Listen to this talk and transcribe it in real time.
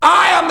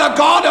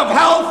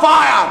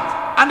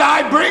and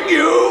I bring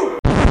you...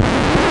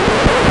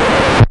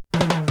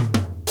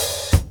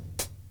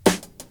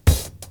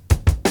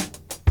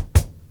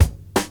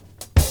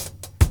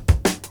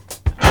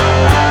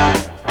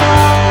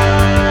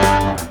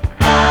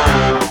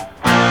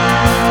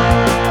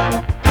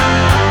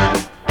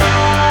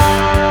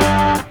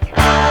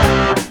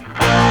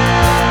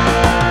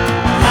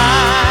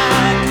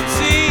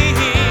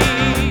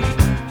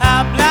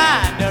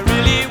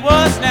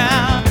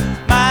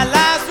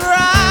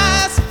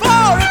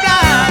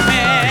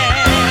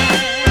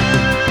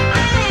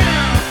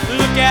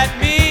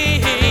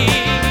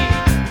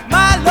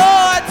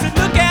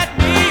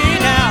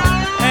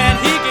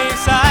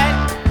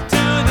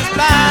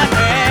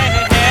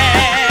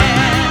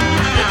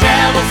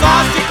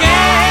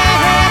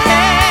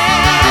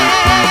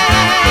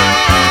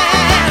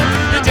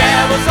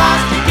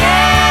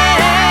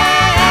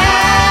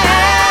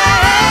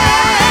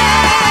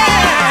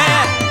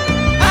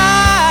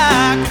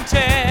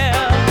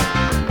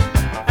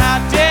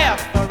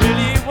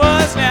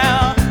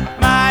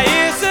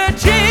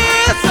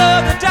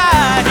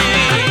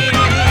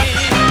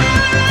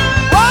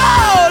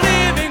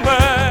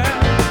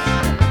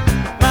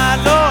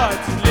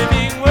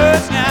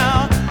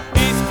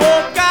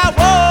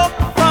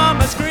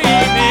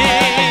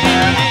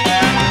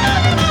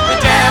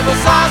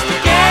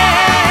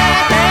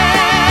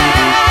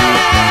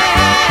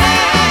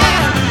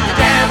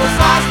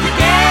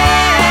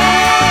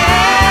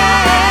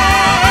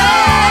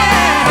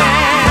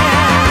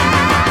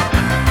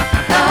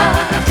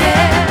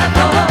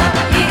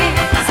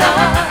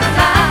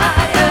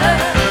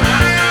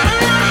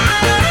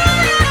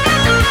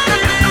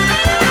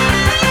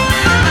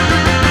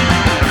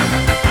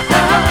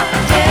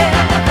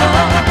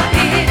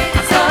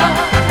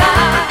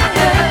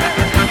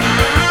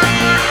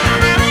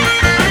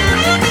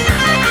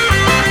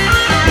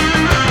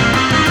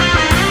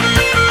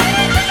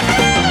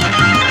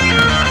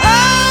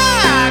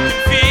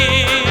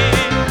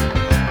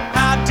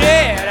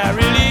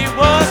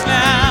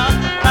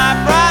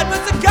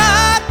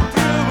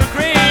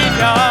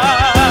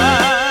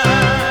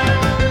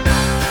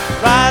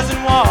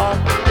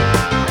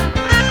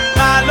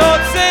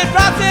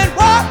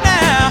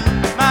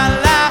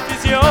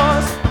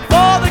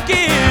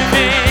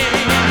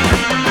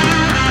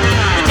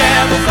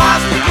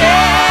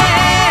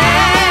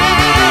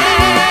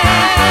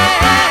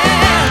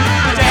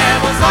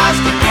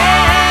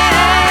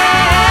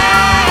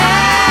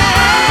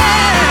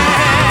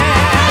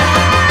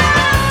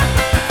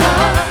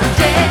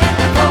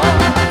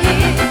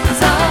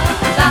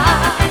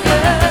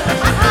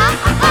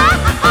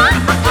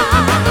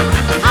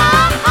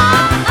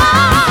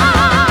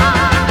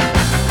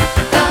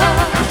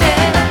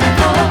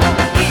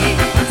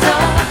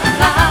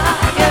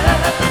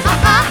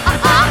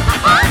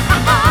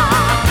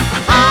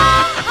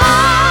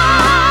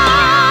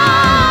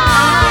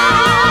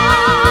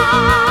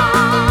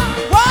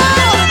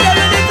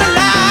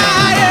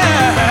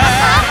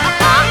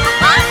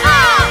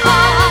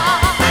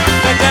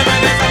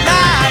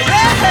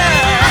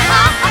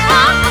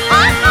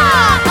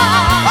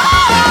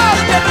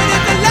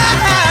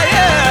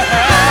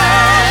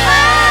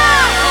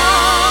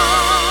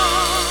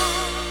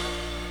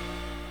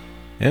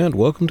 And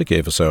welcome to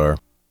Cavus Hour.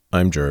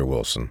 I'm Jerry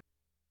Wilson.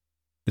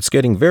 It's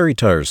getting very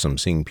tiresome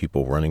seeing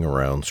people running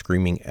around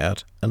screaming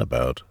at and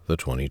about the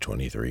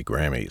 2023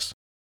 Grammys.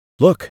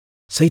 Look,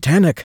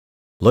 satanic!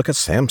 Look at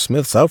Sam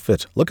Smith's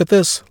outfit! Look at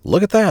this!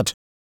 Look at that!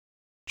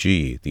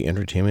 Gee, the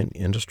entertainment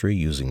industry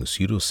using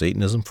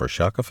pseudo-Satanism for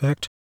shock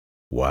effect?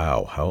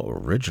 Wow, how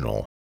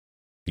original.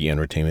 The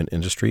entertainment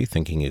industry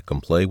thinking it can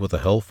play with a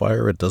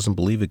hellfire it doesn't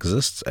believe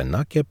exists and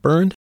not get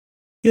burned?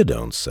 You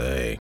don't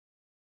say.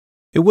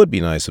 It would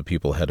be nice if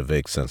people had a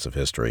vague sense of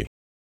history.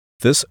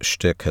 This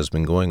shtick has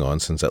been going on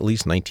since at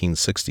least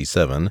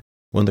 1967,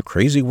 when the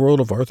crazy world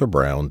of Arthur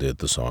Brown did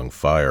the song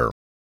Fire.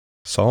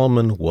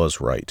 Solomon was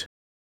right.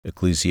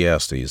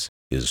 Ecclesiastes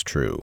is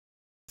true.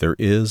 There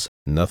is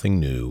nothing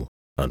new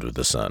under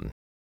the sun.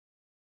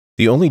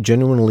 The only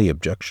genuinely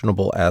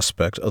objectionable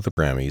aspect of the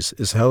Grammys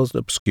is how it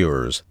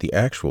obscures the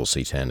actual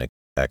satanic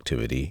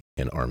activity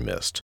in our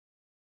midst.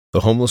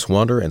 The homeless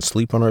wander and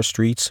sleep on our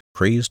streets,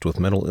 crazed with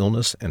mental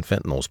illness and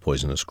fentanyl's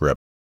poisonous grip.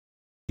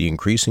 The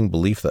increasing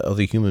belief that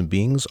other human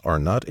beings are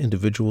not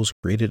individuals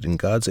created in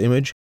God's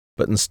image,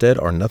 but instead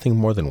are nothing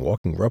more than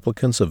walking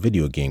replicants of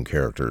video game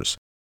characters,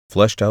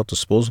 fleshed out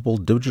disposable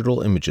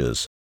digital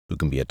images who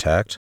can be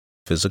attacked,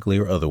 physically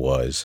or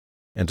otherwise,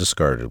 and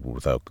discarded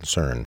without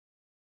concern.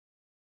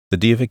 The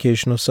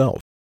deification of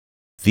self.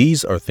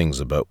 These are things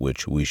about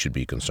which we should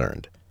be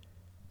concerned.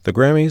 The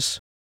Grammys,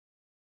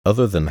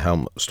 other than how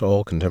most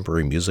all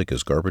contemporary music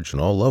is garbage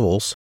on all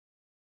levels,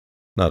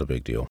 not a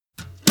big deal.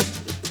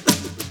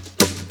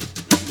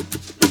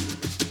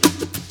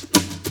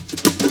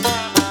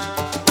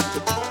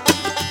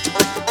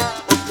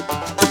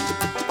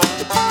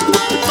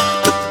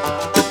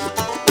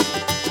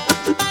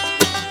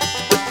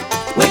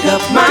 Wake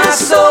up my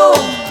soul,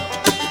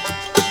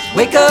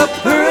 wake up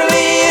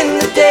early in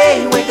the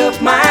day, wake up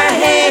my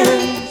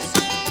hands,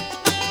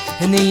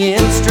 and and the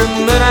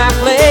instrument I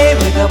play.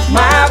 Wake up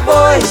my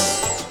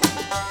voice,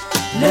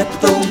 let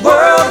the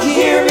world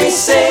hear me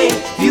say,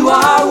 you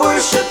are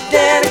worshipped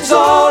and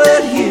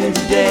exalted here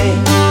today.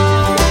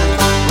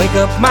 Wake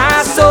up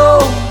my soul,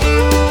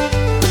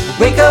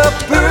 wake up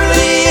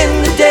early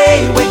in the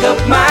day. Wake up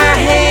my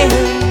hands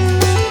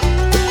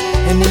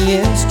and the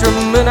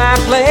instrument I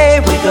play.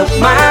 Wake up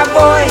my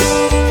voice,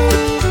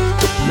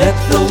 let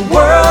the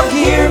world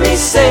hear me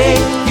say,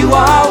 you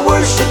are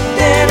worshipped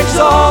and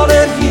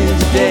exalted here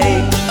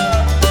today.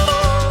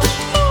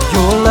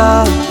 Your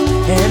love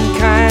and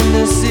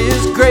kindness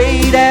is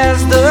great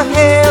as the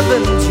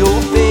heavens.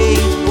 Your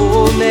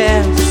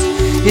faithfulness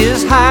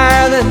is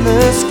higher than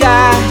the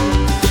sky.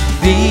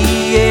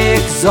 Be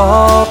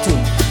exalted,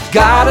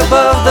 God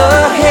above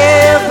the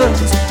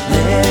heavens.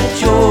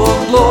 Let your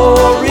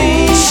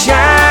glory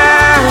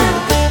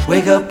shine.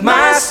 Wake up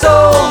my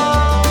soul,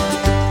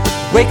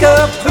 wake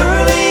up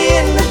early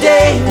in the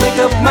day. Wake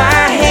up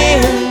my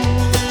hand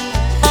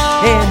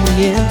and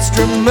the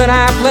instrument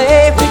I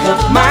play. Wake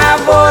up my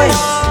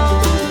voice,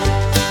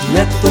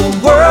 let the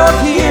world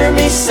hear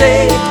me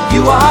say,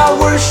 you are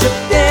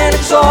worshipped and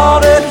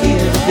exalted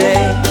here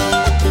today.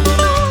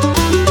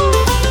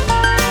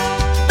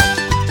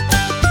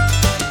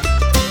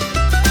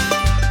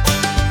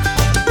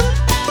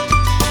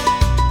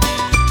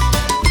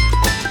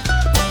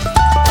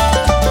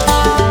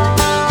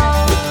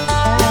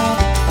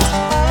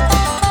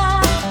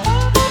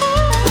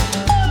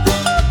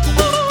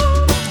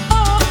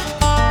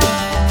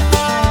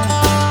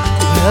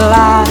 Well,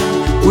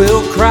 I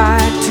will cry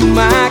to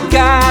my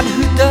God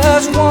who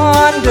does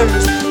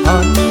wonders.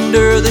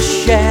 Under the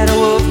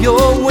shadow of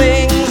your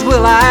wings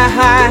will I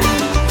hide.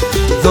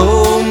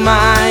 Though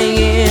my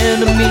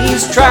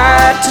enemies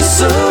try to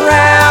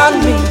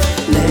surround me,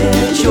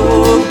 let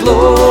your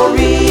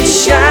glory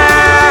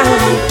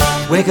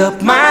shine. Wake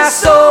up my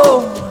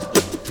soul,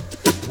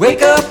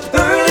 wake up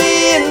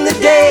early in the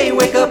day.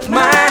 Wake up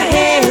my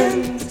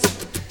hands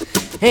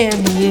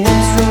and the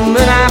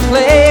instrument I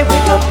play.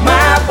 Wake up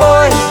my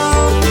voice,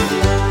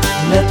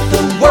 let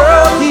the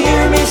world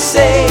hear me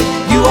say,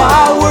 you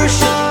are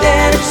worshipped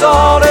and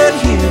exalted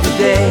here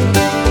today.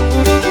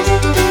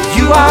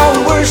 You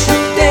are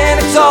worshipped and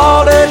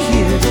exalted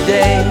here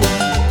today.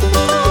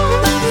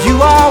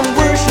 You are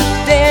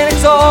worshipped and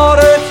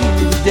exalted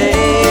here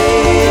today.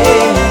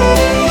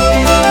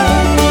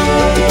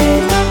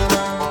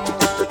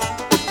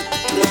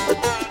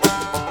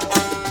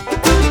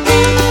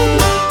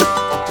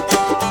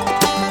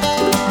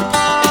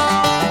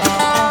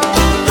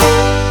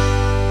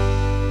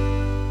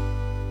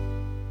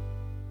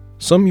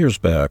 Some years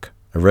back,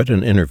 I read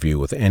an interview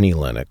with Annie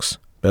Lennox,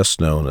 best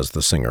known as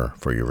the singer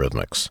for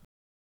Eurythmics.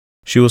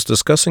 She was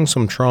discussing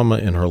some trauma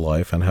in her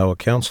life and how a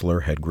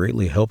counselor had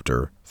greatly helped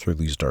her through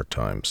these dark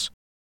times.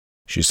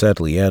 She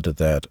sadly added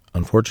that,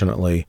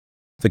 unfortunately,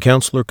 the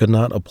counselor could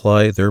not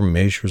apply their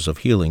measures of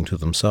healing to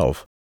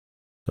themselves,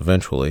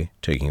 eventually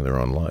taking their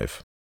own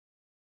life.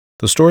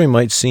 The story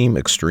might seem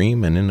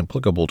extreme and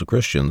inapplicable to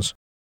Christians,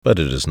 but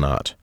it is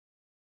not.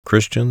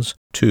 Christians,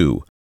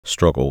 too,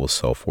 struggle with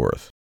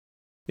self-worth.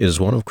 It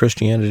is one of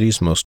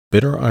Christianity's most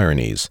bitter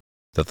ironies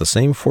that the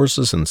same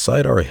forces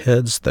inside our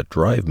heads that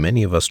drive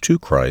many of us to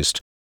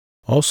Christ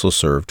also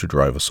serve to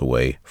drive us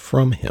away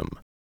from Him.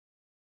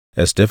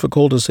 As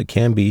difficult as it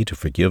can be to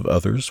forgive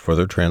others for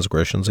their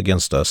transgressions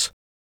against us,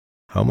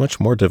 how much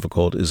more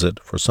difficult is it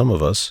for some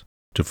of us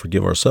to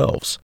forgive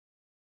ourselves?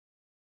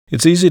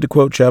 It's easy to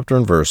quote chapter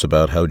and verse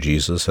about how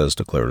Jesus has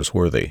declared us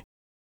worthy.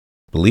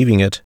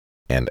 Believing it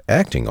and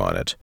acting on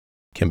it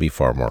can be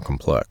far more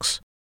complex.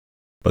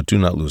 But do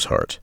not lose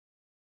heart.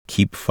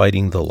 Keep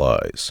fighting the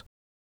lies.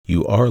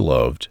 You are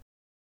loved,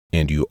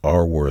 and you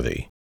are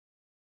worthy.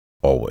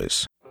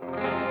 Always.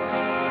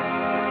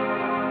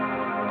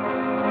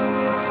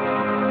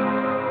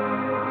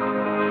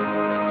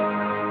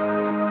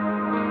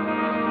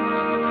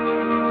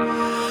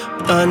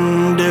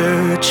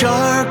 Under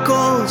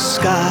charcoal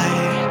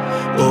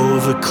sky,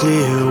 over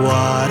clear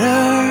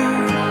water,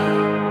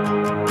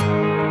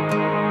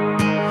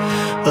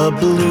 a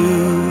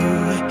blue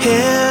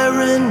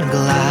heron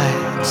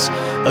glides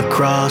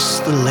across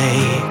the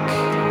lake.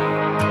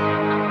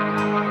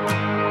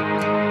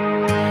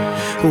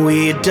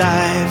 We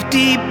dive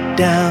deep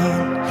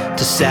down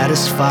to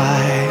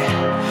satisfy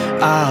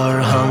our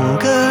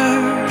hunger.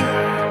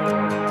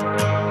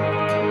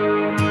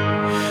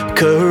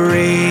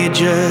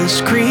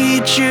 Courageous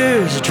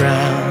creatures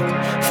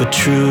drown for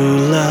true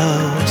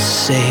love's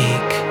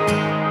sake.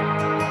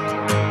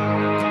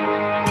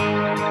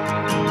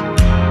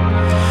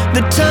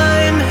 The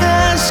time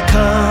has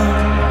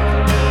come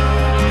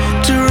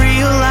to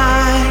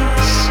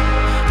realize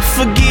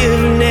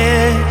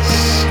forgiveness.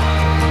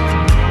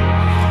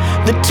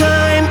 The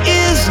time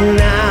is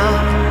now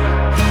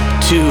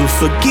to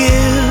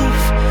forgive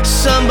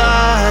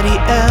somebody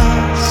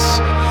else.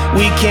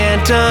 We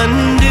can't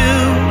undo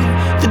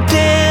the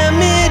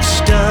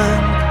damage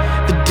done.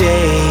 The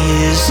day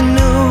is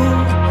new.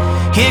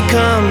 Here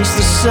comes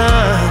the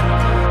sun.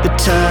 The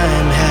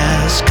time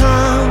has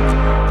come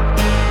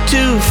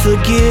to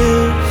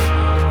forgive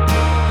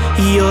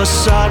your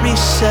sorry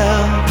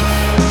self.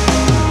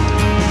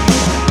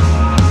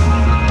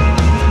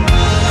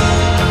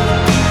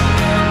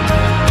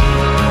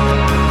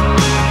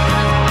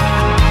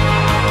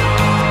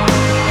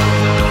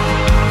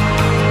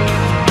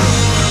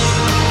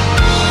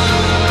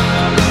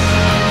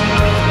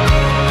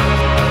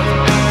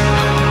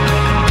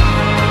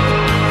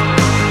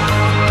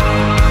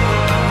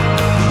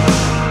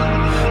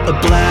 A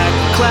black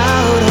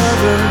cloud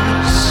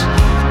hovers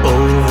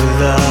over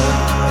the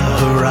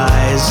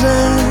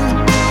horizon.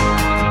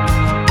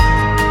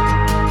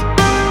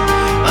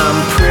 I'm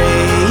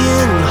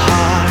praying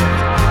hard,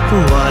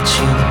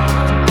 watching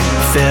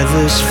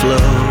feathers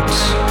float.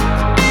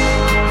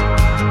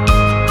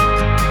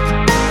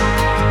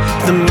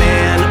 The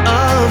man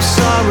of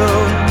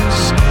sorrows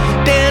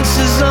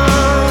dances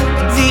on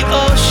the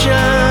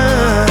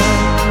ocean.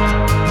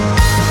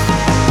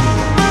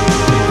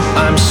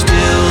 I'm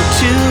still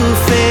too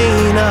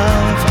faint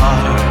of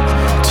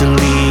heart to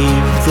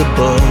leave the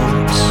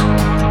boat.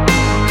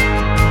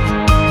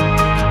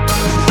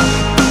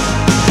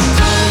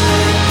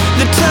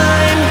 The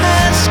time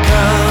has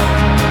come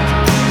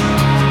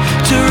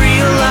to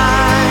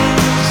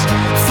realize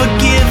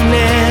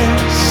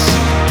forgiveness.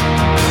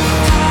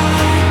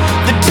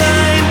 The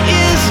time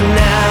is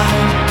now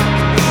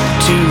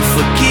to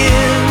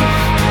forgive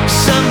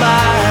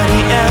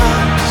somebody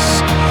else.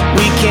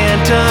 We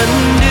can't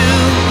undo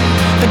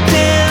the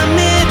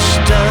damage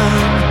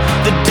done.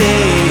 The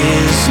day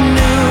is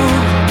new.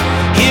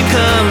 Here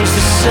comes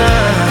the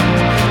sun.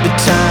 The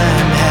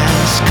time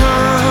has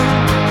come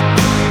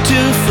to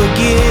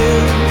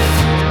forgive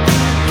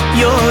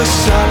your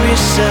sorry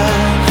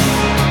self.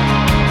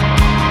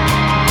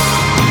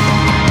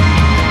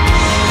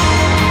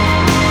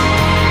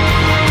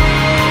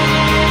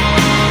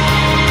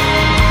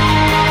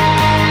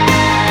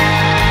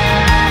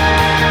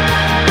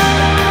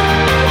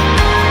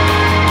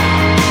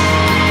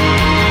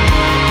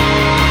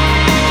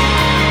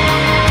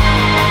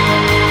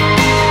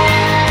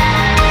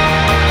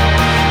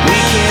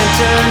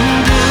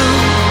 Undo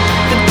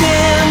the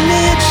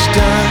damage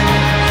done.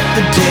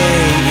 The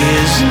day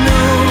is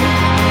new.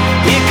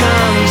 Here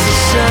comes the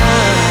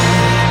sun.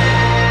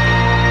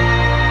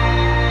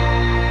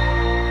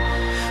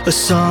 A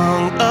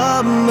song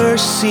of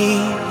mercy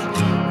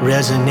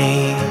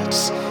resonates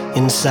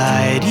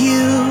inside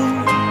you.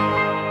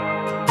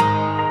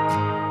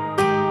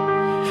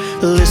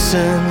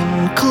 Listen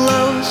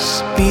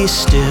close, be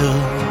still,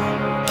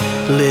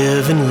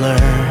 live and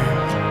learn.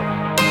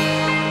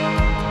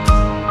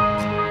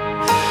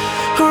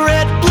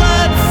 Red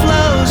blood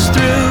flows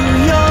through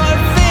your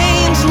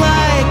veins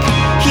like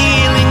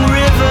healing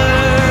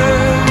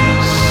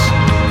rivers.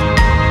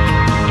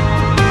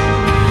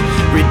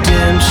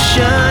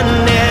 Redemption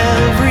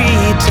every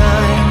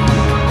time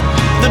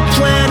the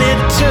planet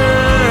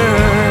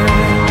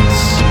turns.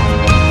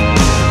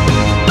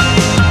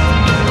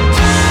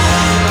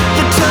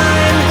 The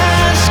time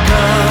has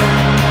come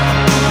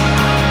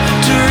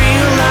to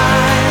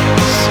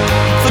realize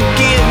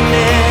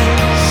forgiveness.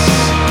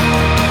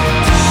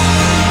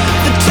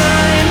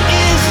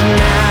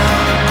 Now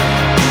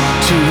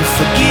to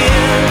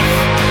forgive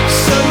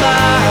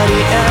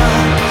somebody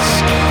else.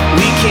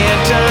 We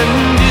can't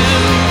undo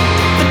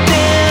the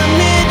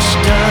damage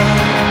done.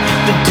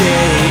 The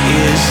day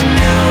is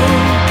new.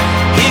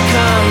 Here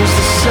comes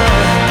the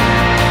sun.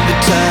 The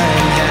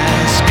time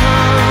has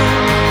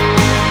come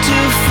to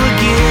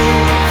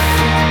forgive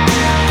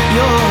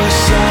your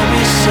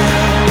sorry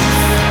self.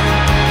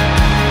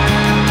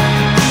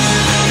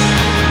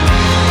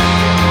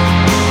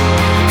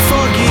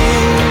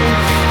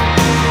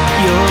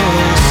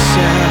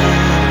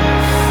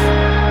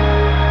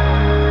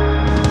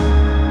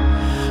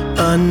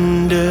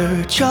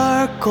 Under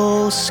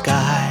charcoal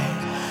sky,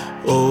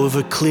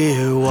 over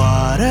clear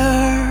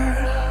water.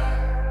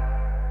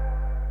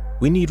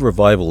 We need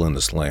revival in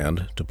this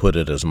land, to put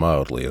it as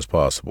mildly as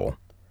possible.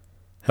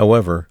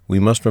 However, we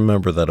must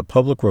remember that a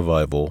public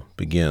revival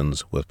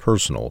begins with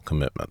personal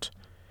commitment.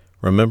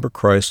 Remember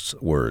Christ's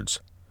words,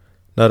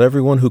 "Not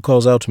everyone who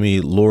calls out to me,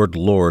 'Lord,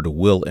 Lord,'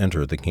 will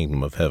enter the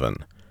kingdom of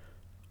heaven.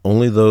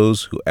 Only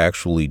those who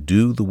actually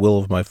do the will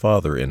of my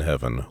Father in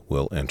heaven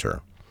will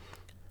enter.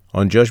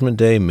 On Judgment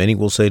Day, many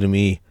will say to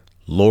me,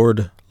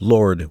 'Lord,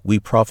 Lord, we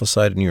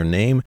prophesied in your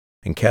name,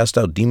 and cast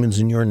out demons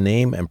in your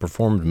name, and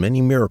performed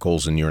many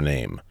miracles in your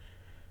name.'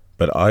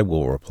 But I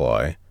will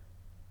reply,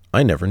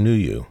 'I never knew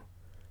you.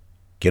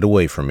 Get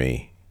away from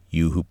me,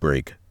 you who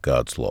break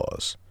God's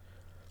laws.'"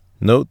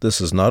 Note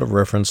this is not a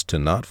reference to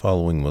not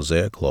following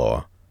Mosaic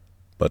law,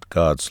 but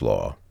God's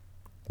law,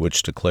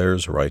 which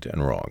declares right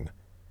and wrong.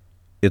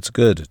 It's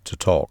good to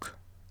talk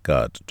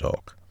God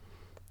talk.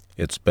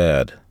 It's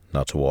bad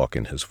not to walk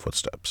in his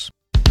footsteps.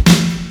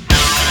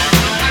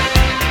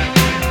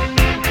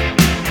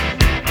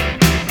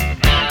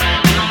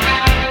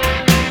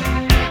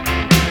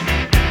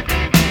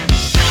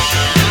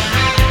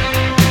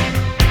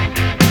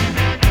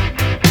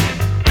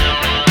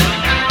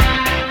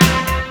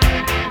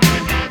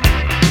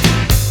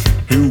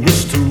 Who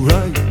was to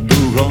right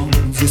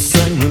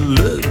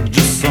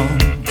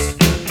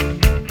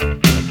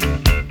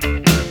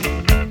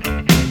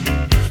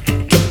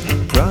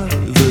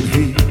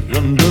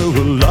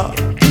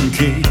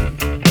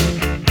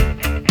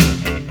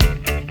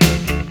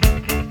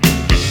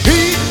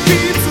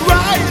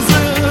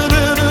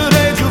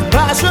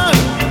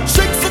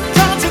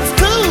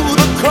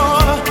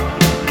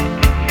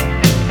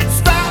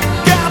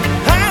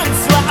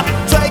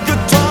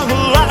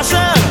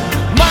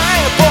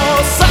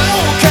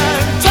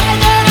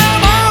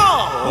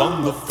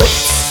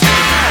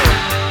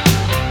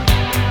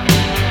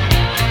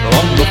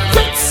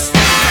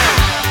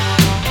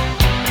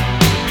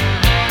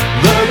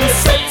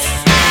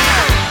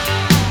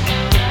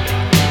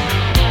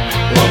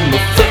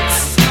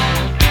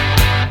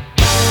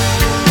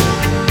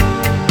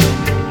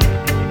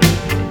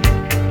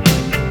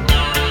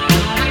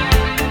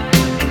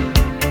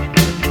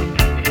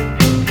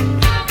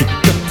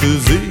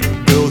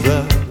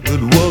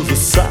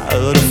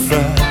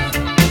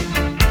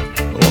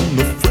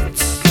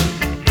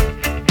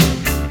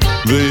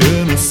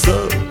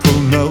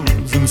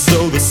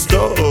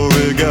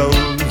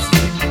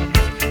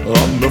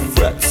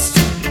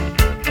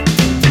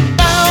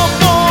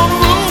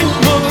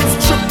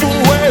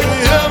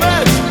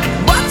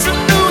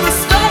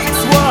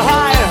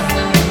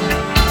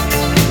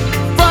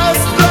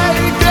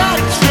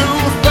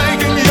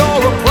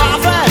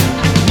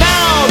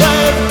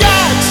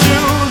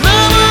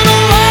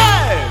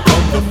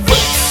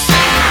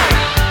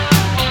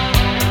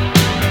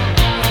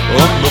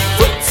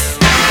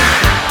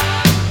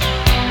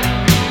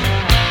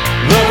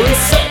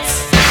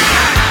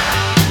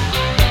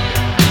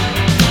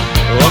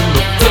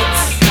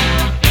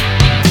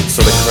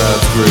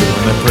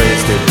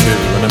did too,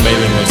 and a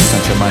mailing list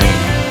sent you money.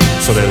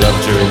 So they loved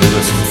Jerry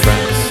Lewis and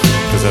friends.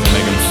 Does that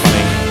make them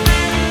funny?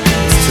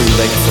 It's too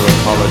late for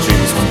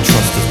apologies when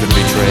trust has been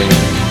betrayed.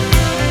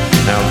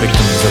 Now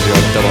victims of your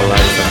double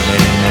life and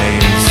many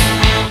names.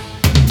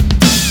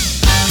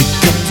 He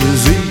kept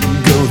his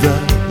ego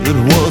that it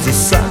was a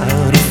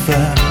side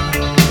affair.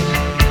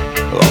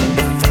 On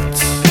the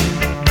fence,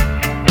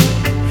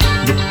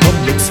 the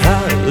public's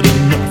had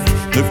enough.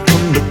 They've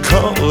come to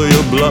call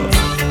your bluff.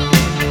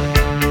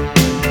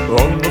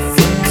 On the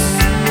fence,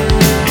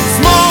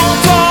 small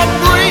talk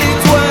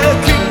breeds where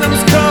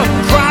kingdoms come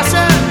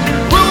crashing.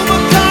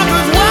 Rumor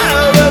conquers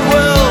where it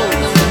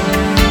wills.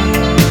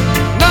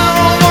 No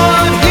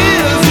one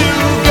hears you.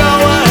 Go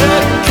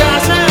ahead and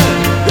cash in.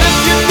 If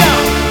you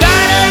don't,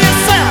 die to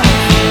yourself.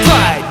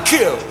 Pride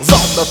kills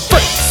on the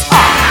fritz.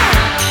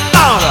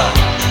 On the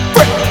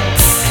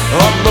fritz.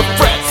 On the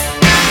fritz.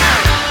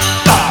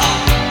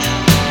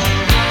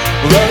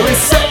 Very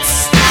six.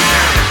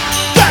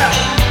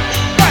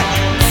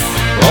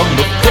 On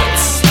the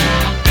fritz.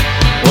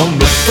 On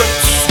the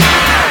fritz.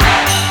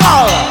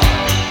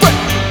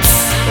 Fritz.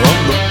 On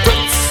the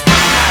fritz.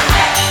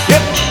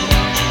 Yep.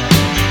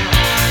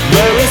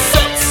 Very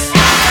six.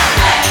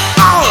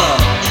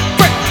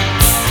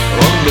 Fritz.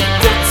 On the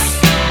fritz.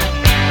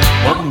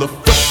 On the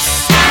fritz.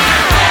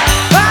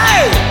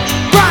 Hey!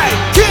 Right!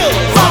 Kill!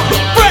 On the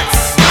fritz.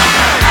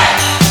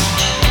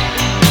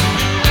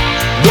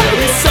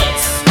 Very six.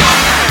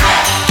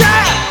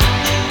 Yeah!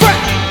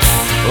 Fritz.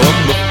 On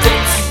the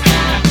fritz.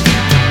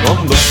 On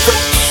the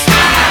fritz.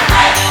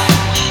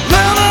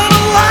 Living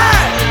a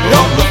lie.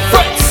 On the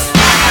fritz.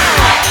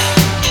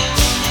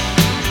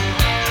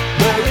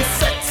 Very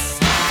six.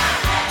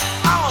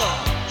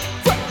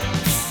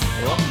 Fritz.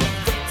 On the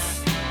fritz.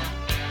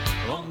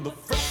 On the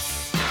fritz.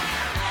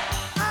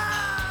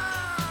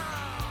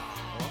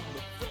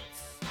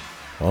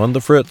 On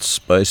the Fritz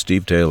by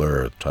Steve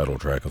Taylor, title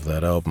track of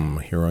that album,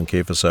 here on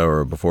Cephas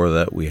Hour. Before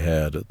that we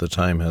had The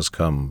Time Has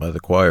Come by The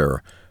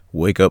Choir,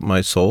 Wake Up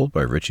My Soul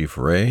by Richie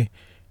Furay,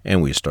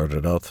 and we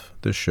started out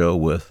this show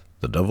with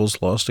The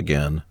Devil's Lost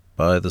Again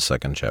by The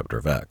Second Chapter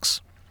of Acts.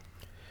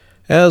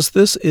 As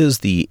this is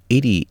the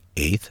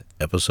 88th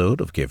episode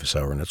of Cephas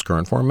Hour in its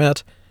current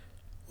format,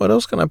 what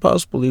else can I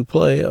possibly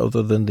play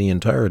other than the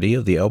entirety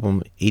of the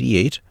album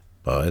 88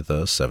 by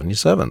the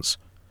 77s?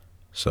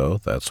 So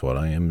that's what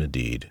I am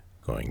indeed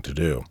going to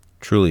do.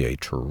 Truly a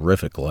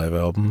terrific live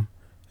album.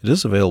 It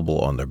is available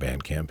on their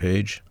Bandcamp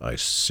page. I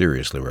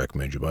seriously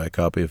recommend you buy a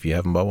copy if you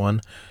haven't bought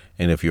one,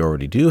 and if you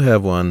already do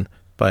have one,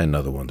 buy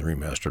another one. The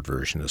remastered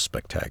version is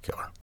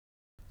spectacular.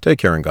 Take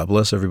care and God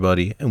bless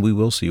everybody, and we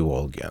will see you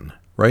all again,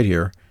 right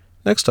here,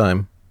 next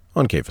time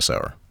on Cephas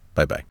Hour.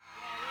 Bye-bye.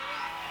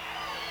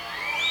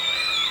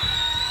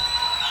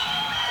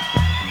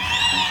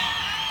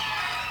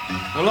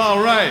 Well,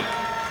 all right.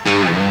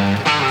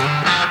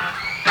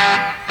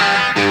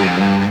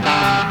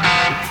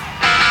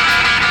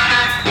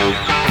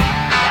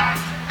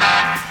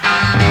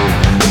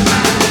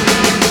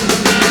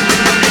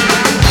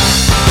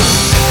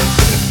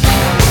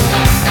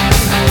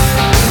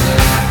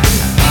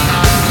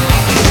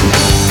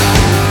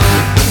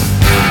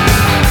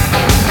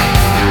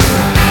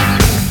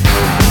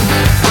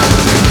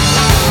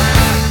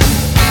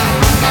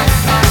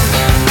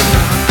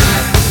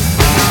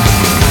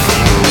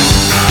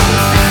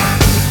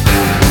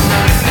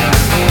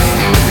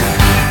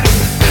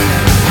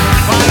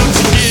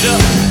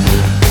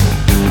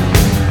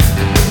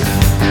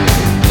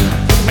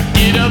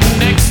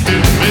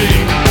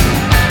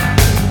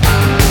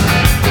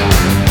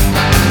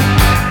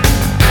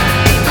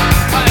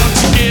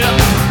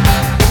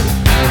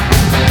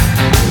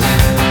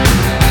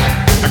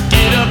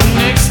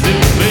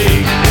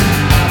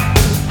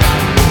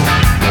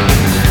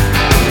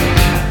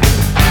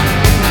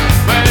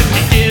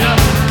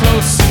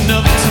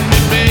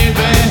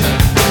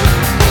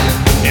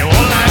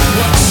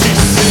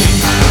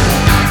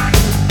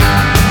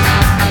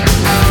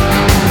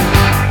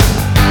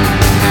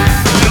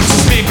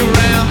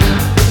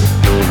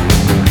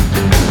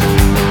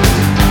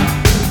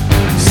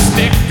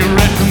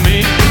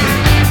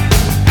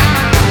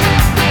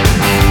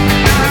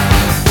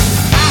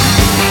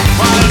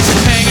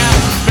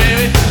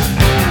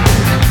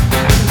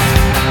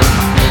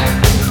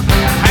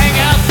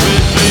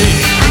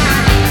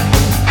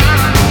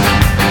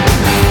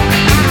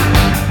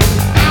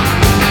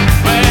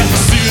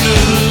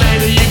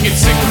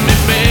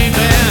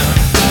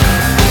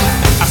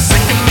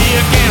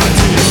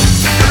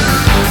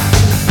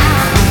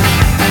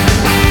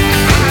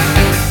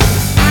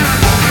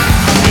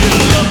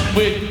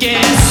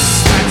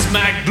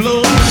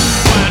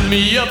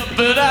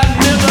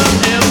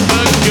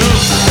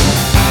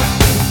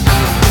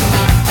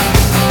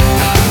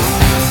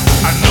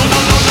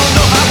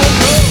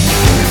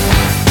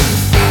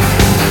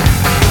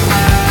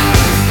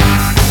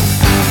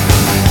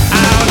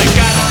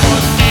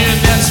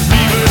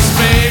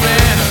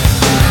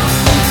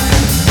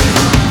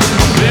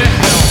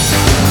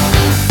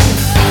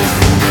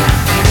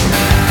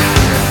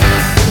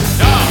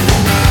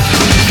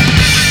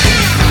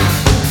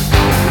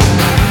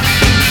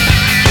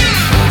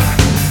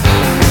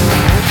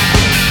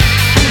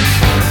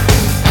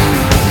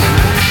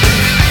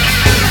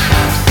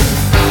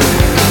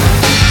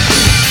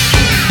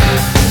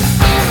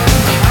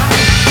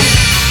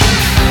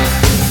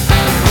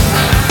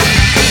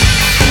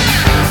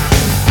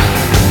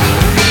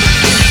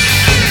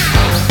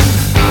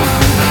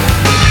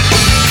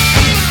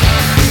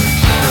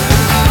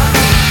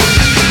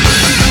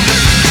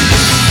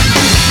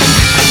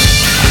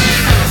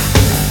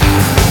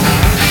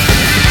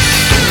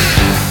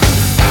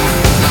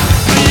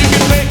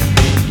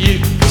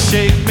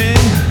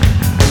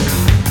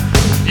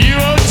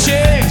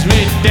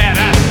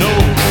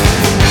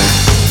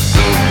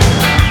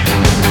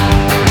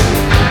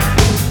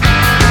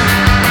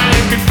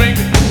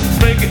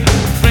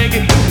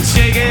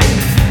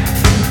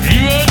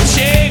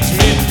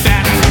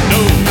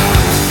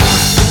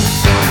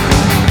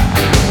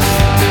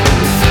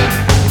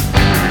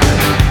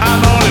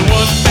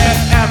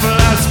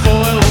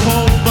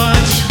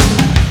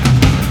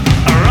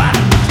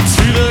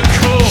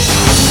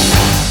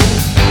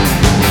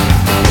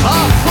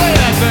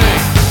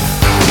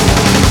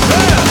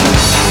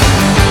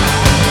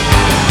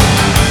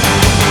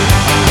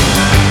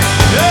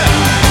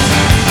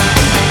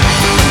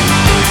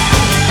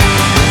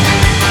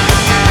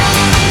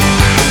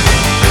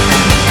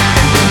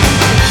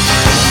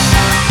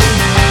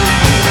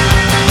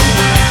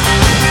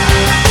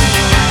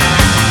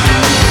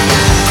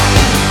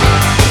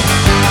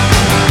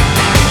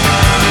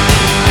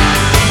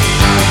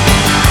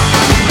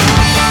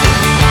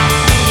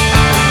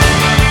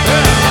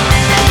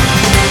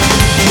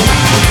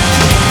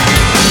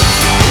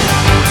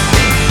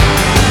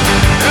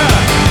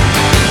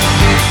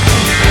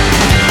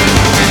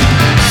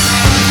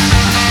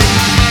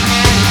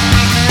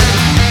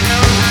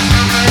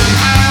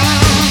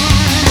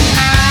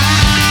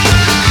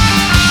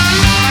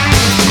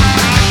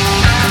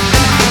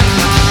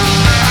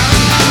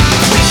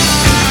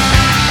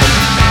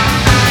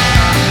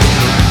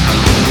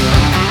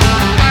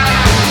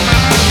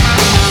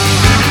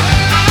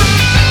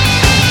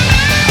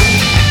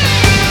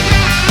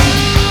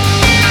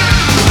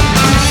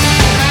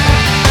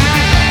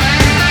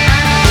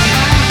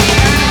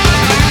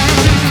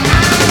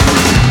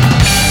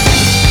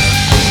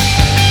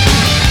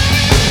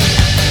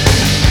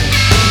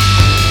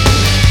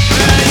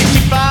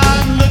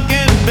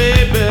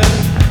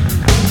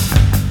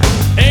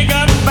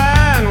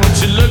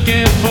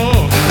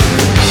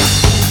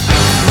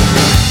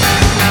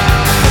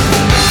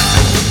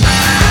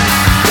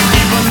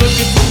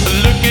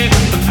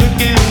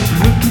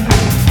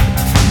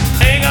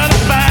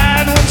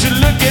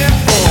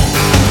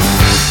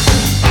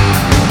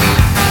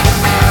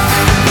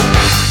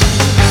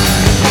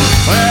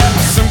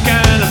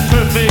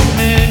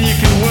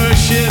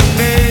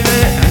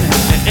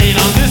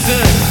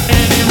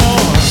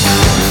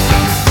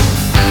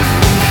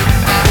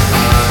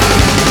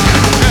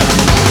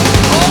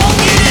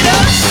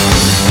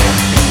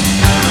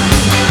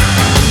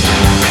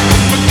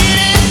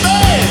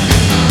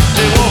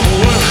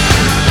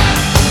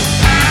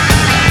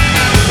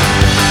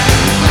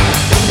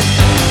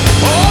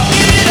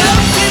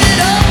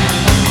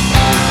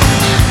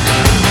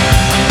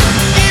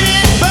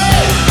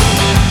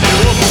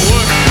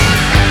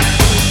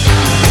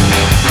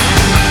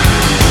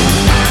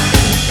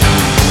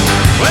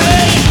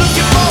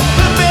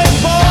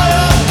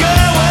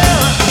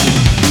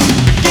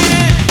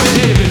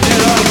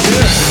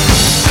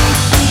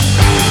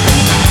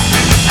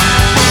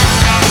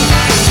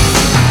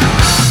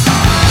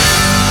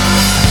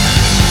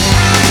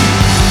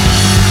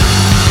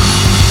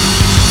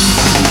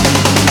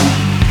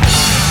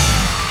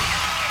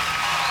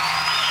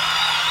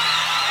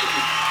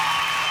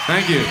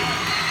 you.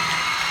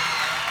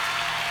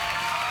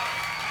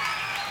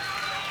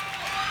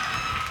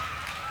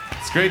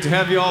 It's great to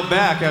have you all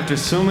back after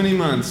so many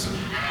months.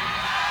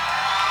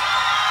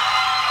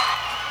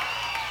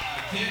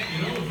 I can't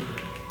get over it.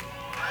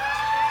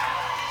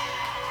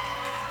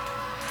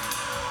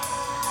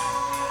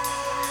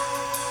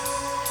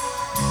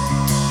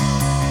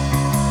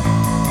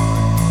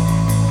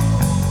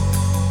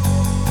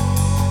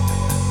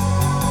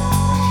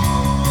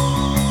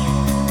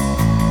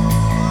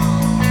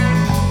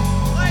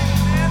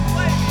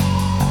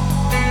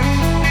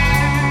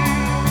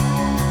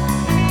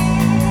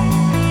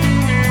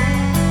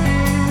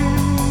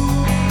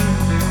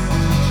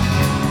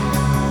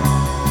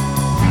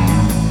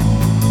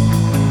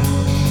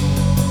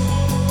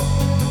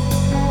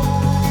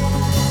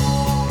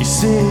 You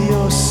say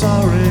you're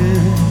sorry,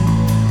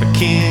 I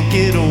can't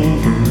get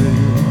over it.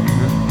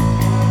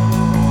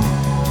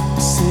 I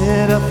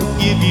said I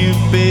forgive you,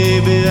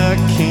 baby, I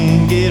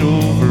can't get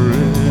over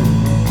it.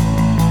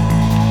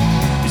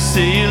 You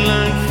say you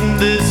learned from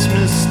this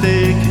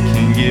mistake, I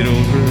can't get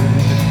over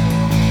it.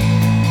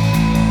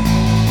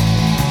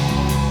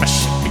 I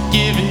should be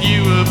giving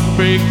you a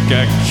break,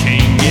 I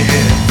can't get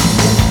it.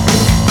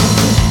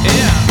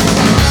 Yeah,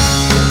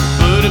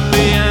 put it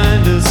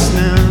behind us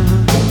now.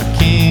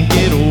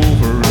 Get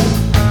over it.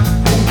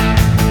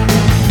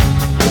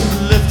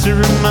 Left to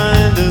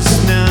remind us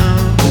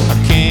now, I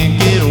can't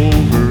get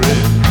over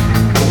it.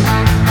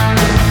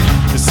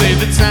 They say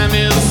the time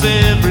heals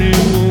every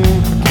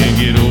wound, I can't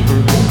get over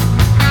it.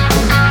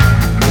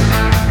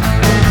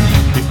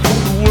 They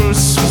thought the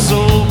worst was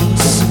over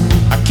soon,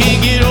 I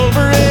can't get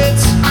over it.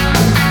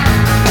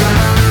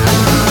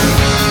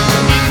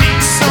 You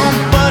need some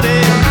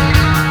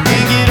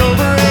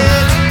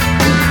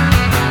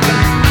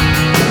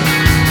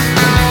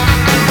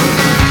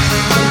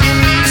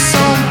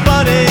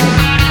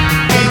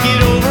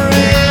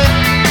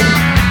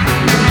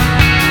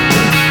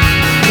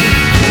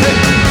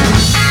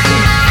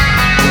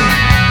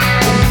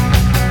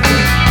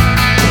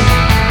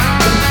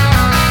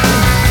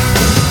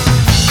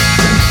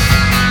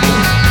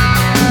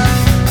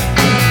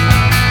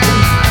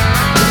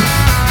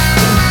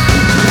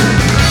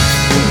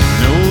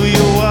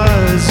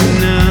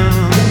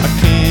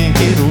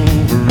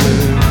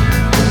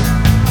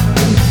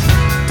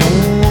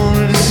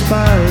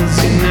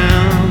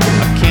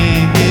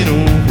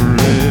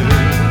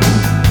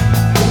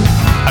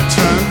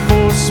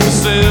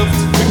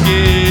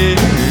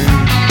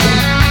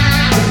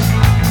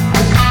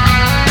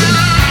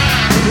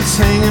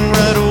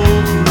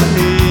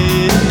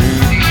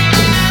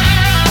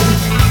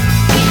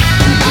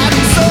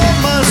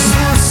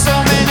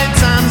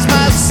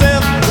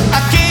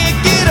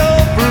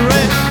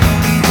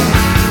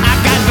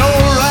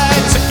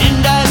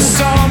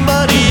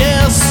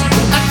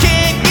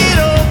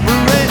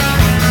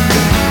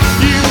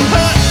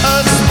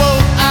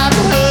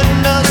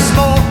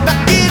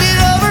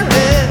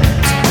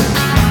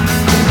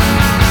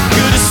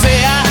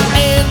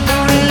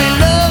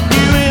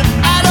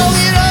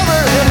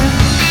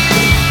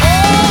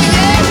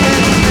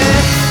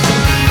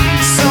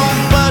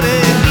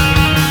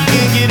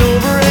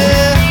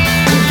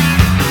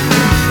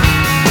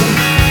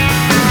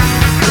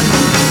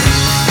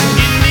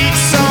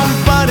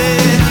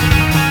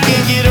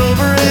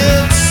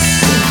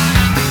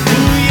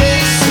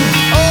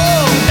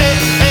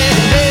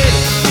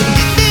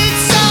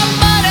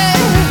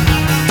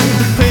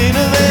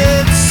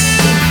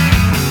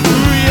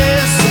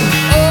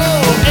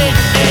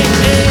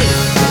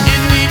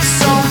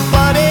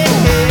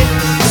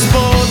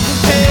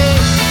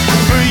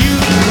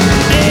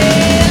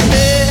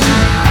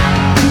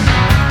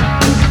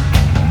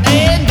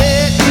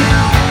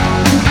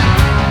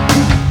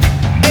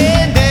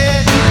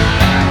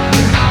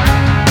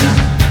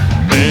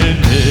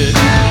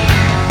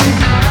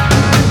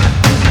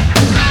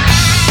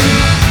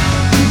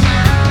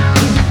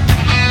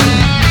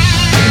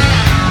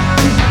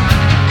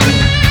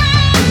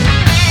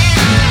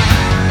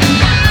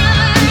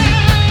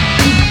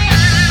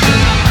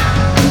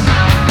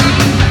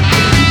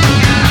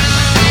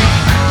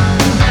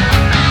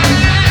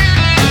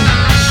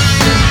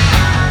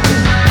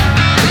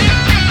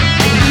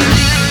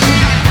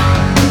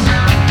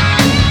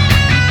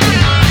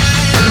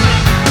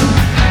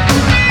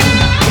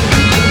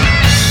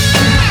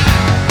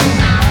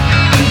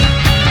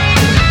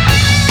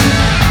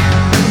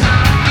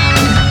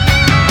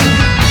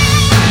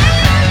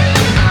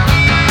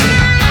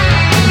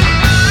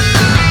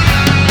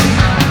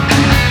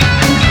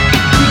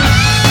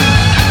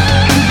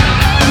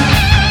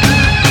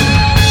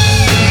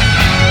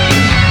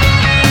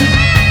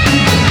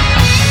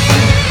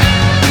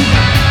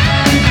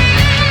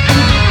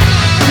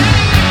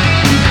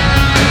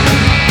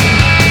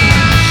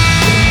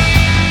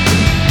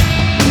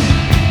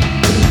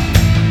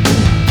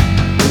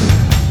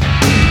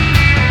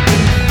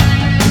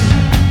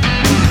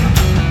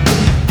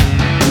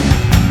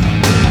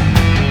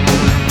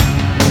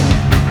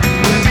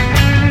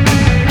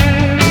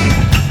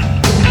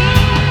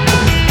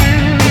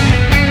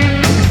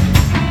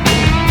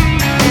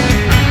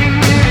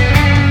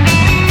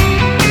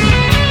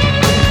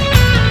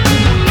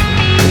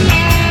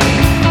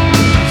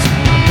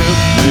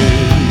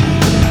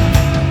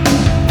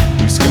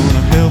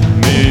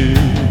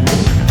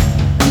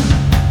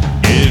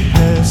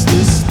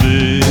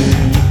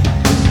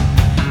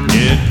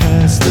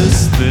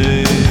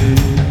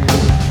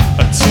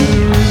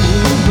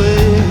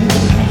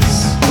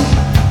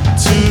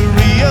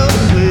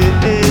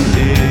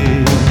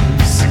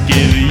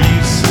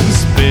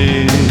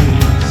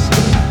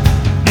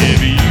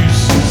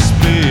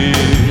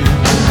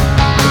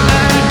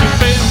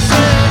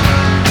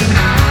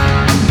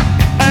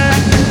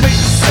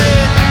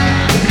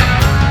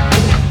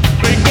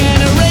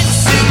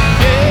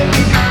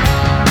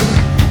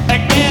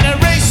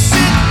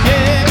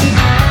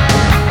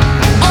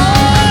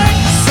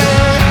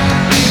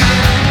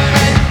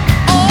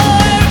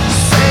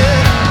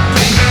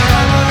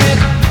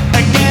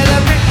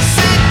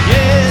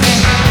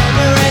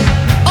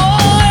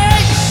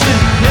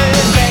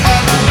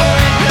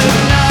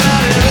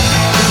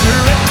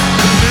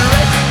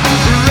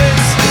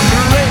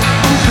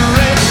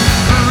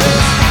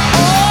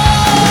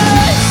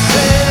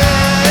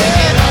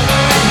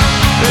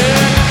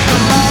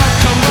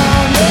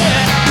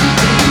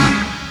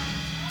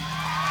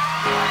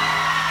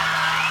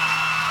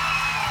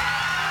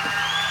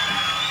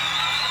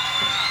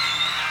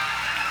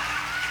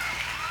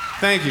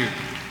Thank you.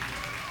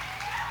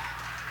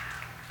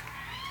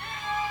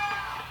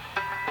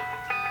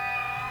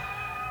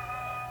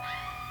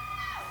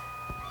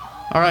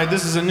 All right,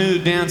 this is a new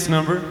dance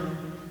number.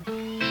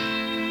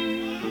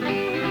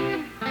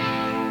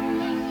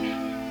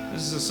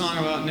 This is a song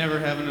about never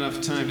having enough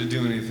time to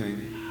do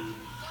anything.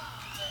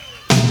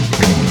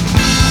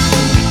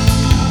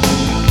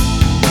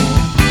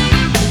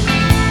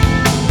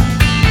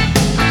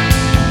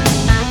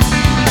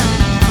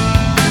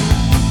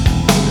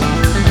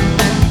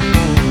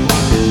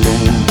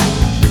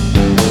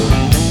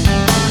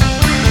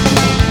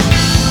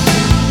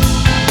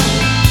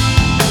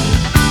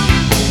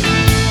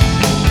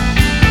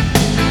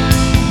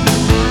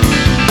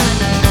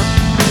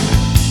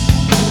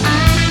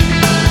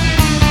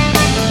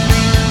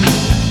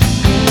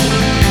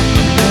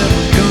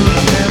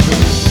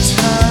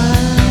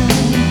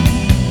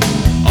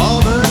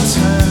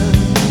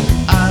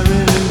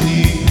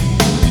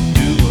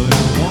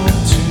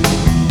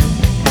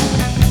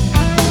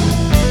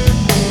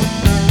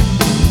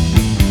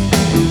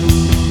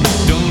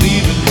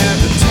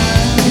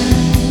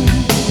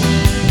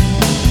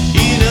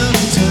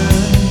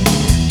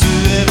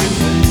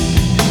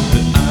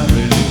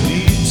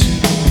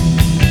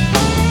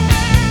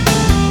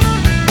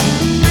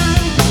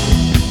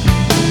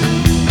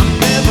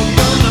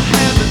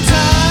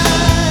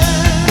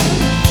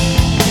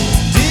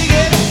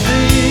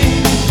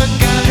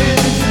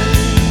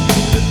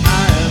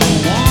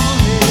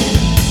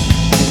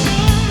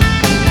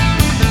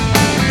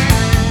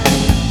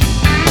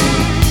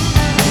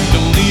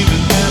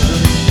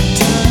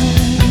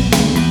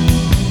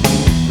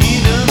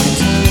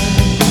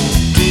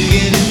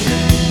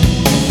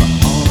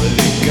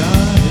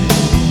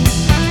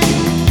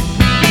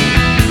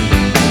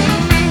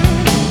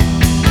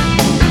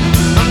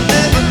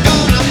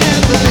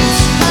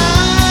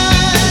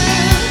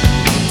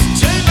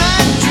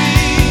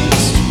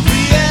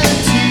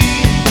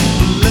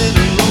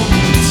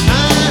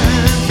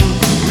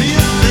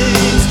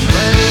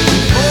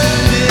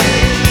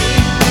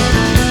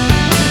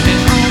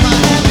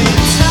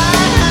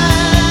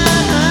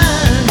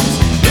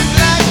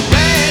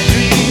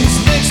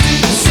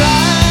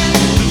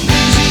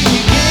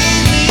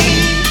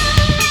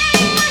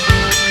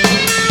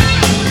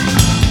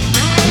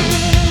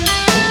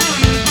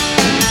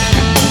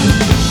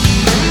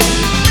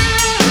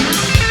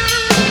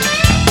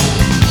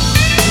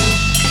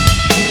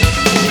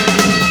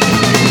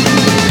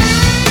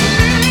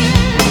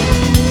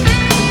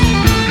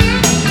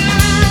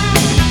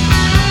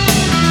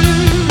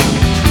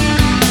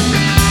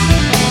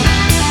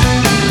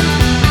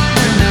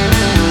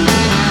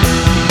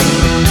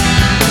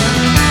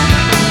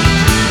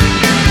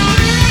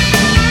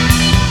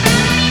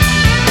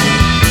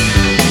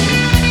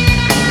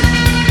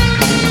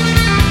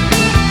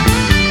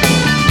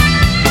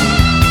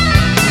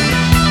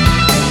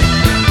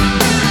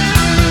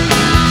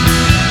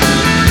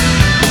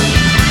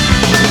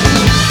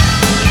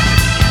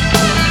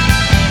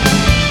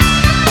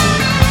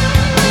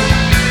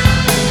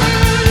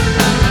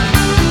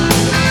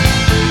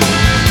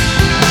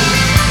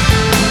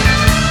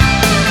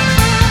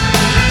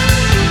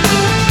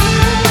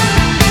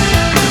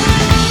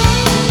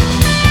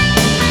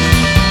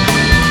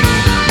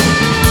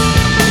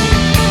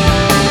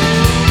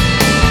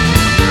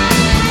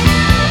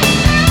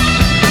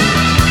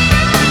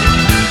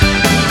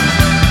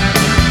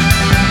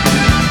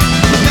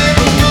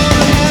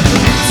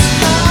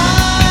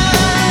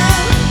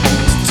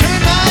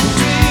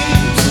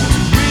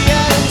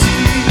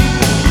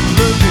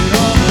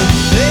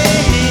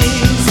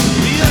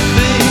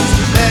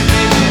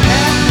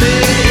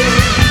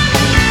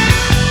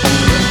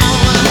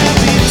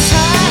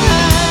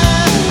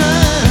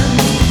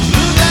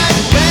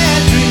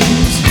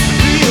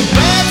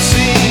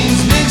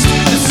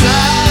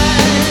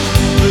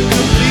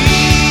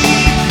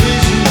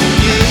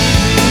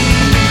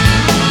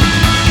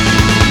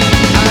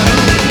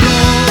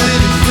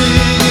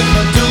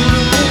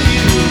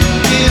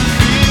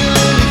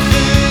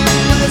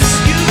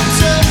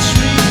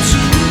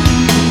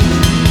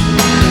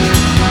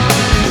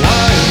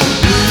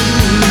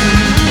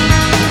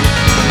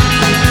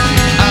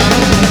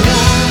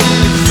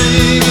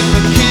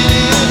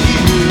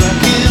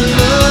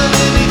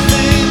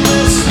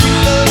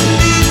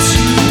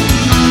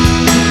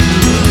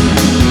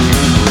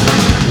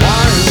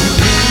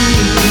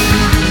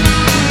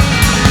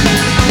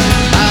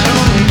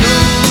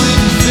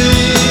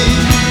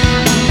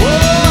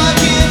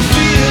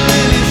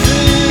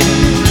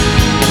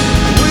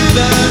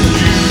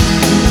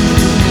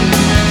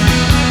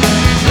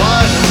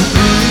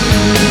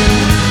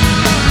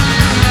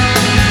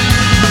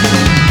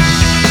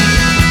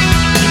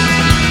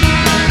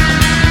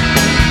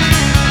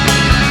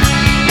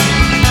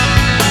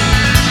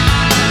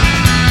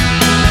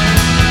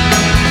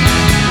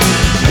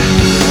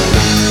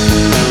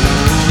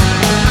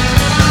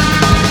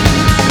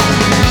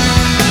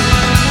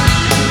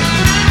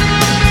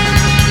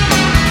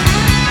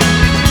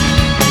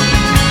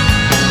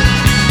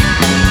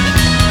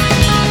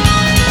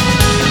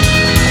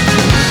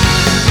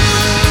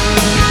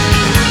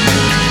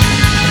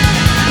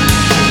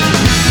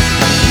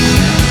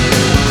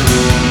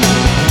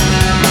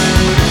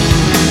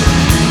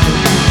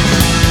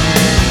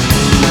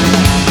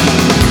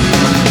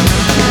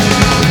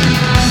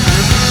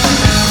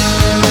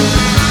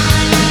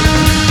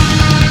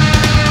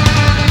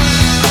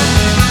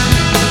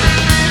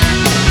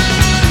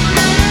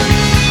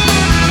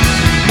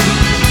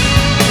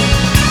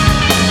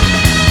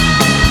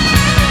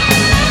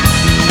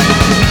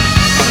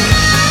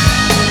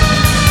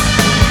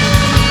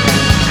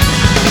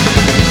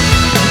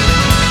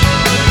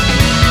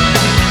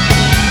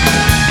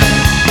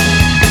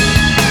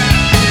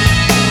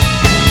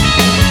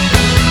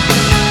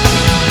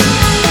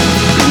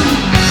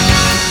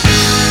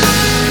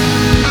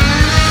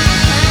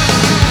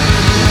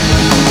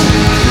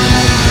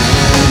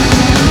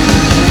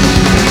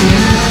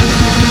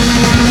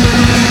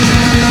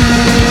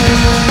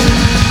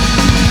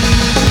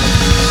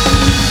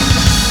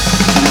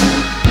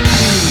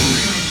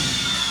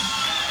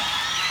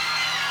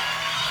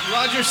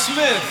 Roger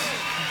Smith,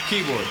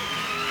 keyboard.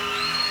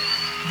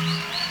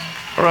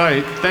 All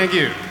right, thank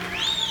you.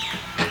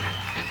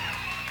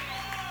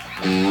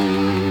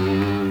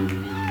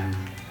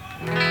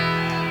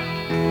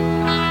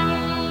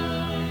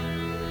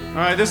 All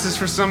right, this is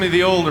for some of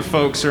the older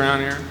folks around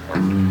here.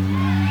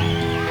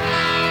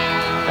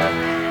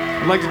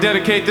 I'd like to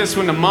dedicate this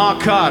one to Ma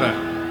Carter.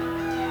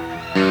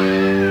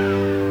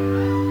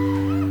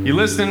 You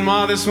listening,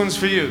 Ma? This one's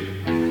for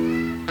you.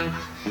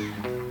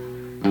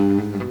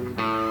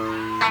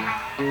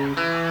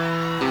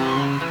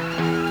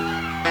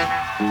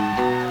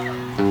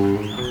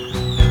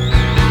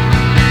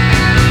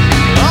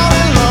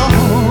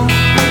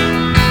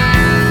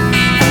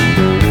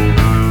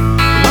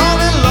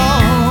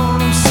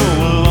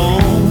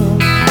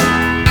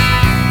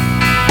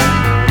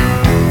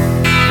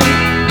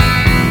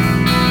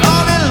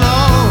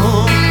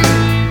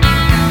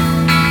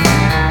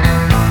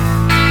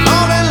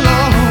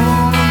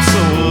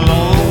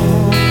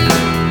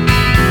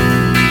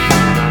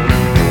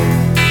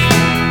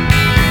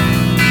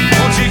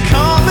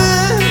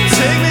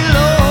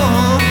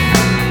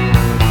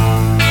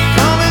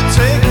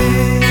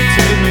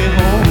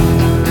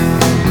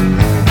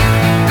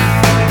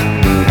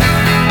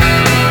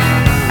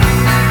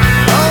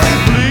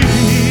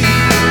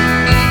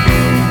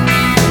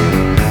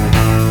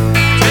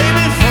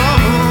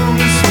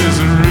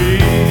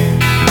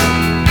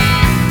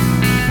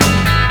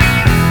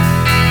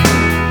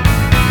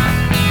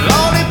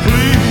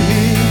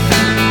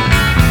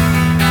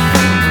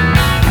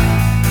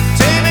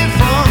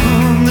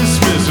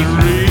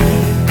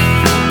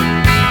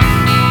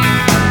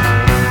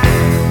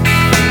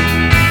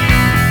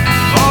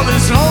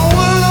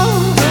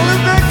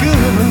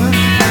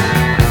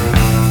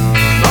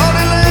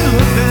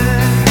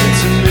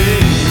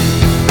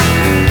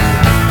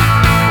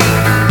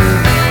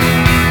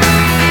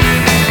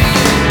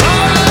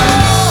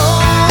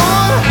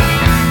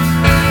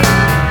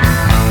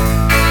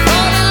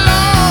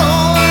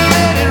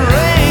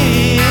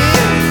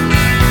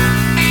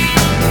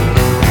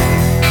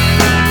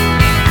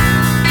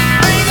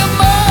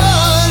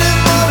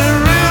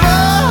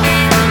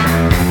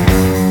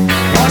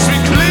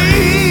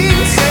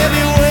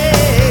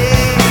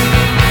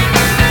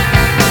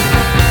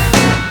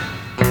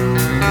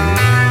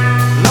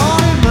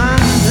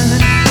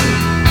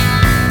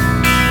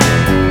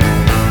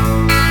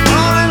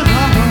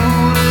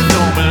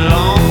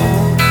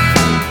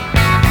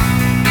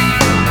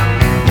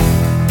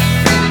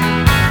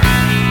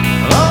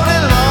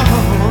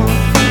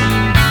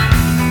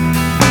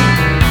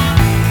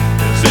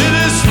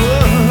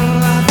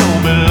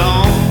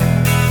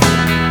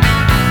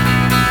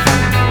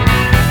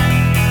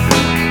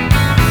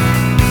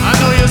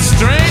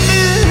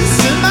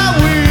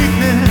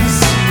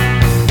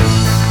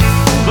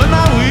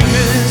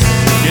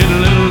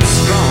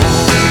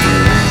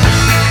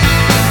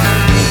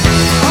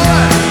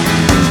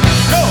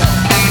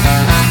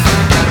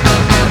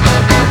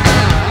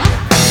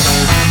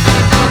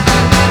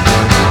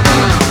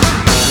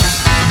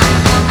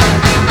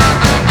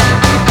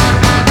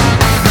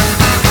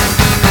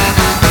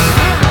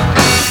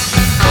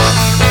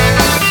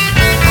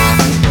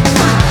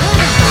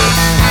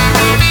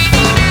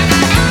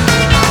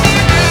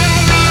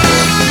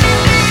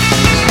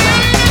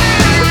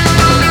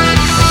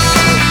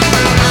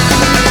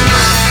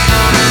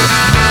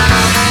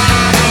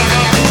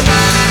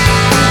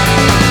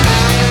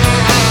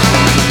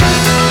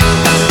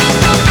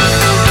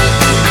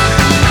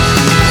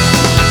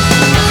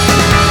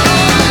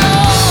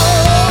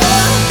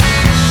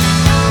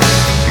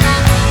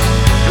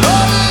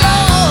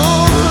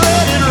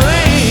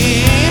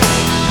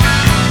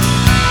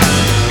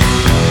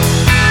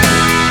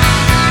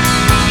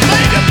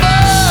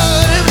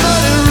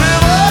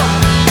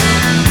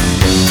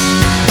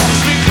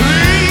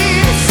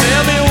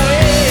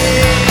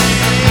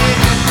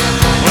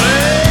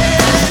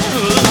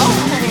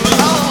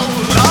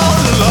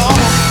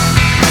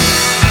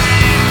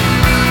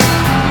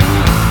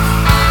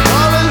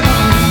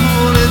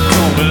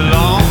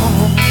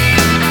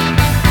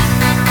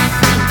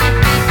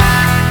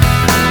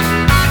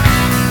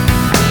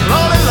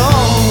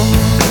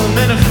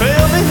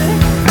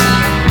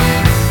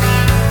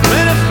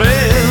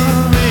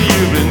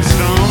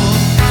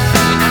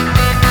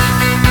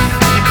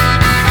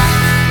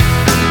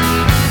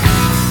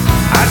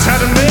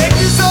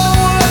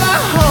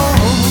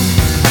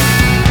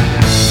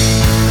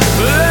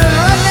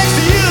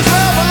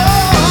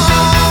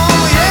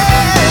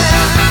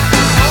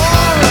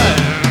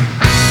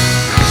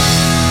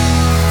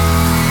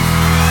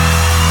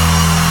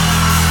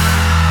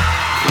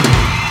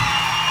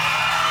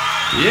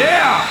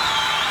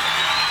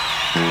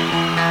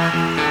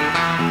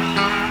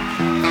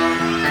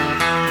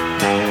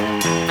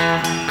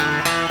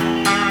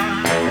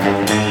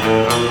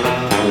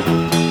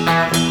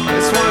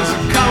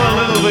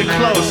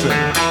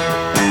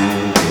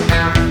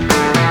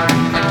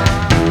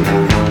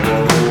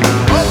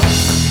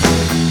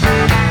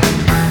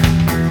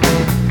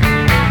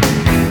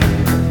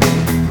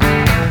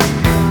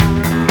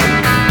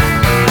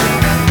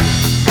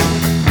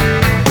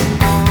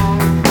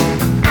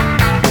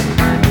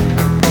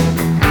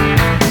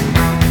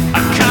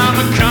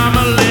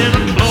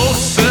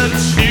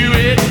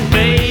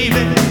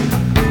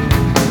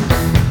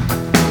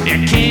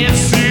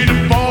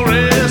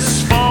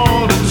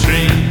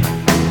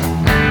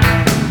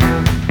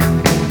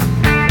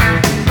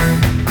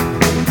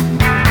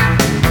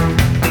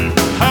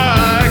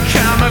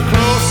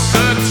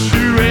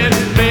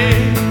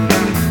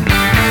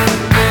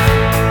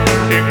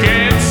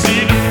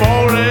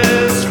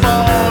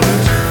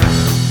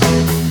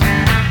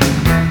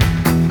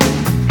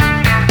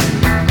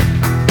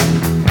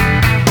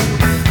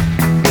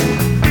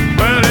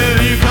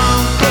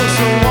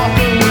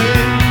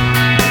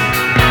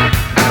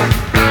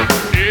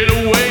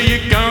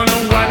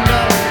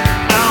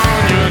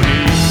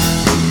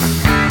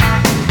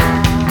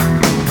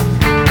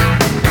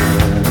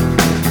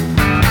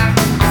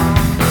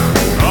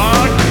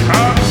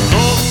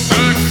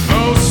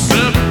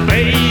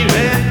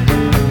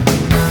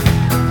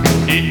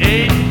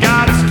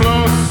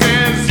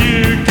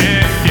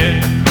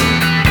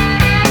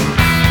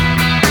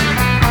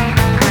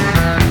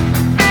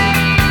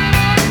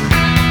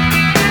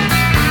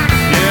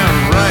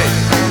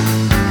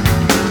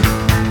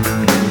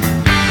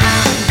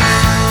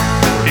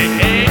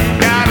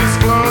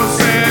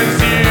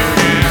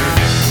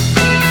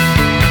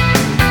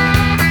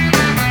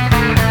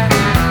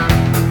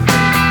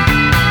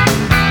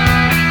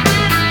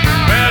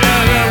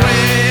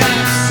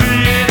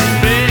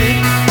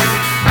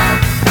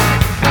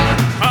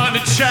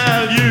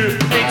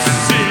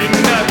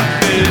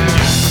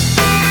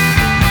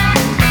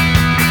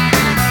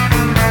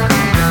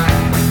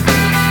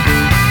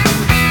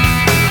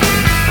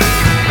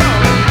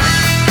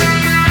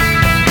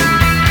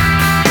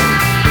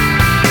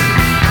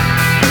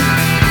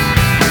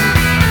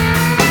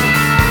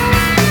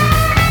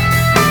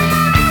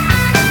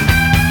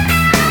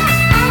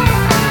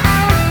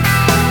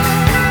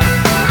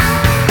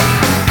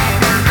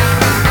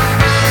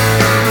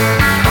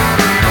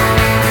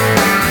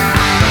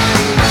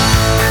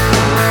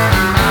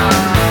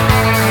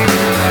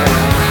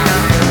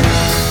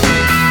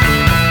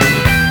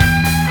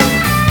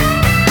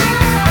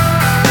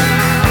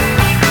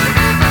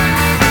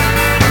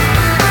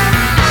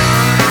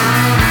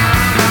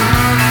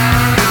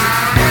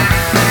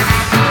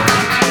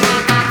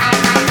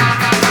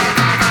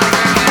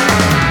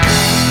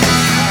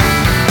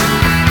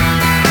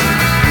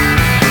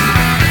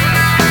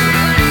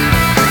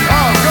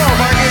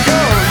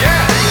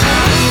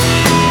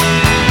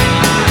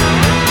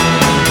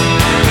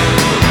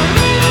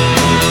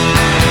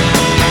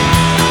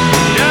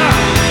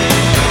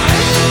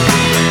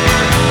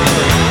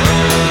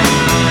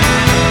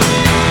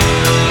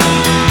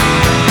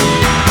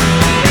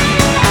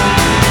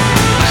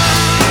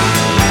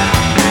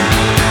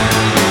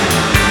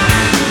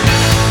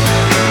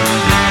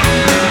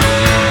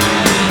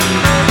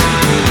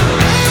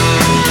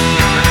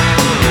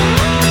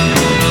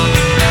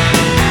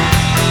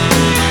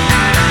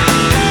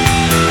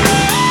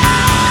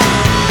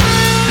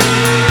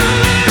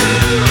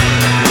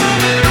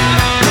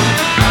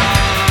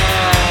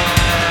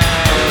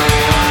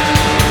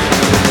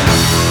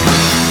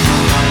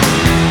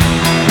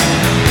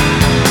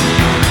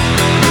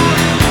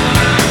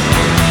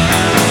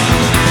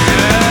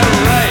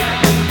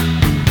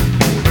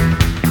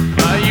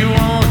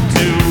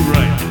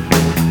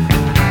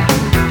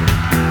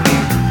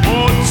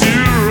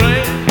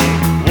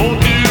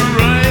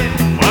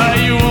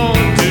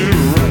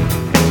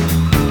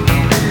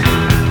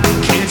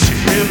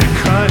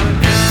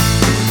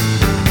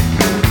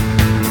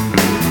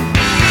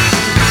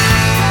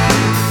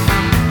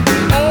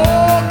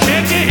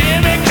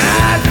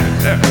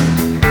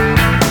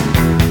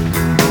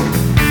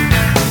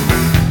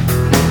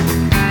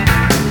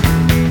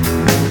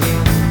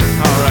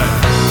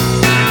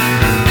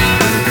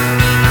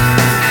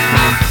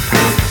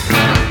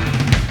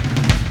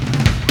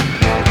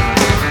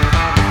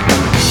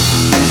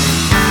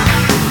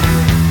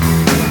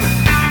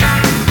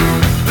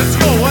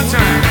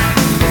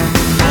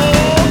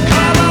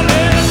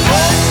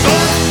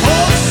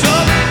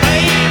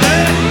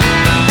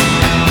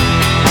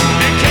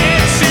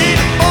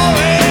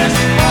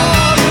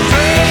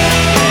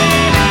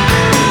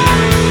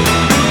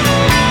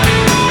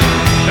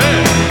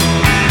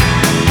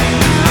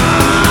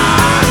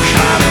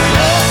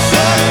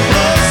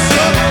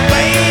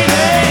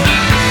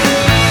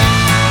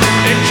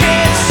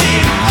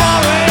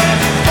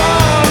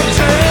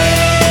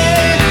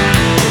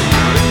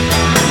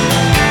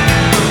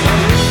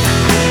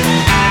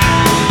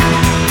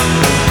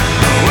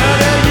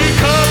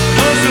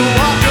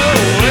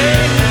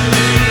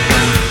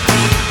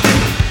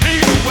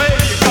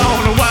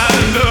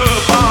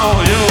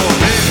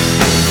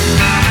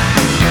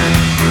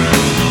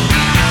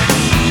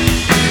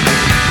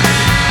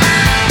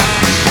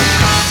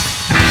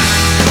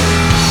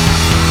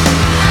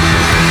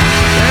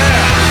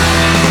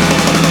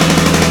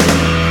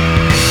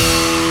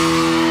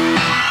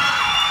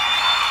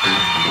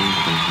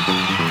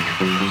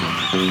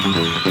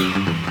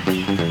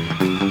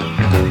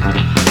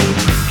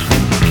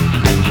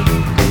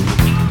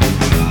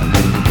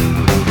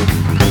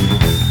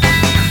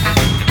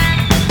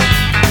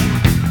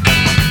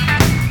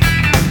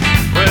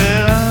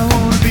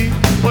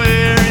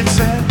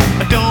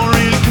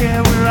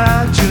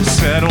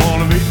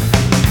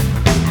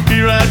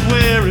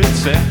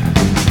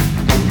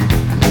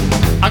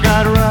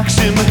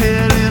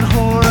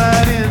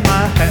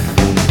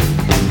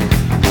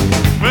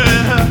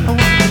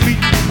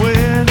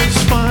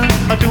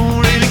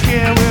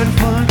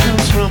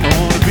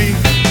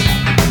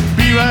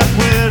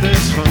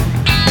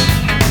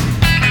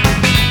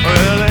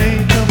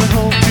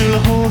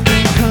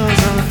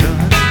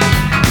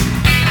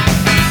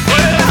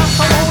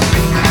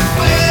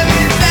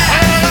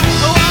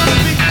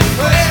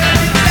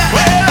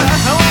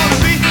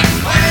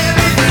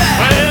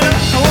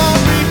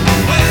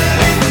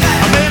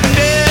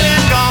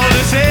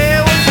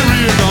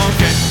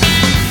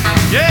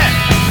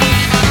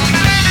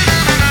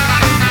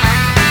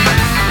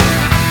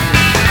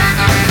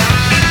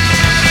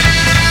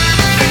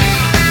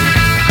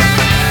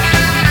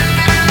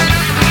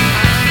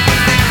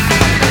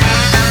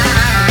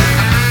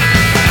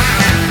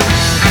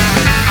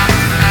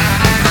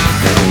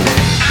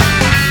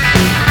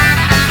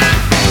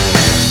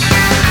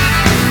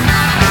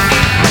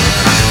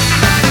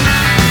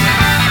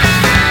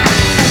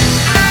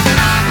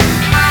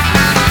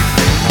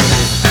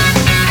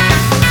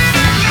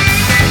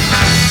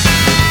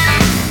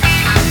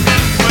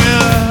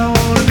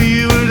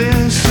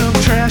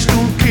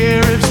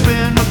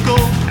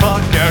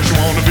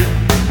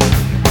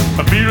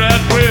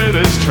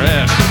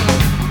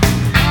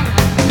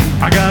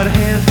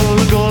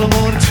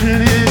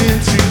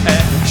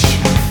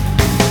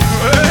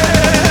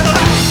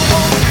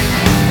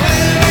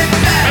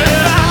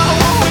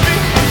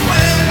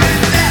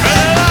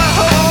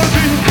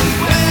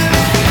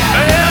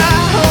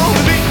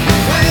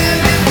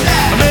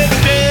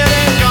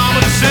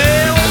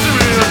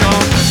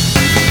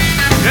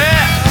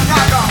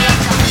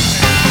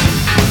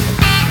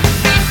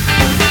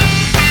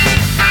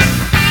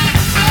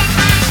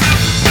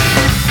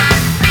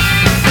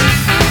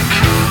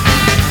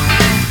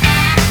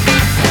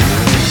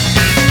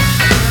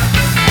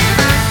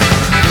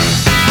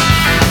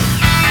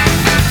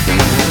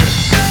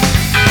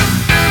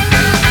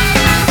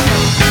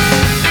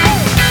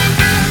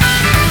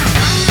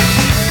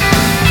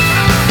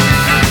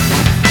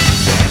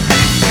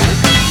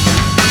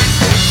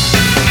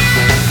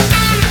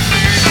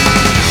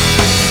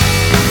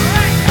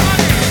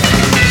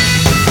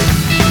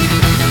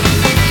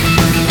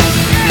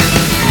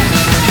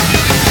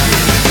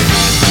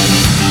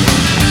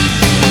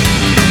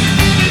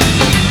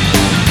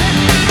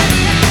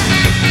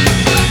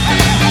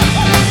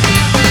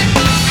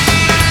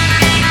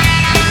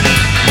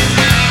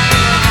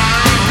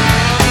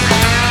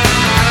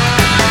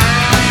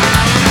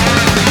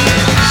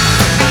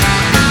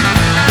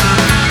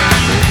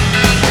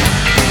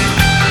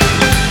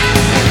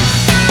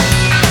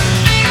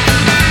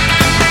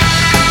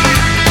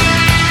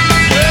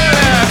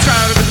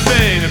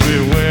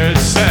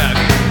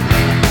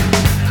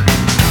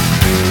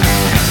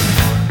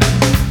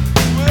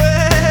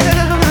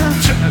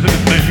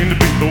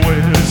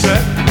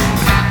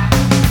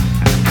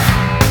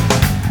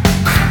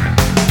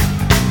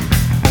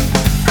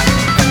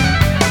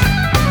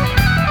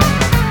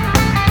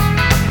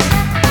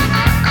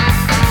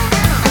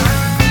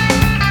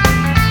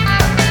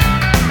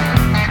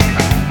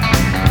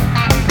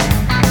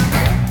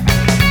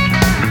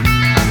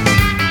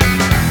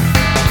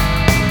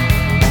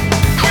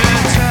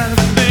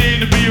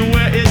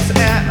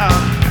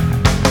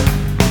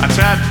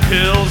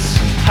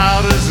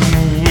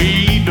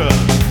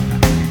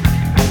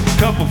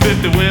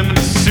 50 women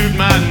to suit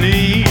my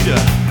need.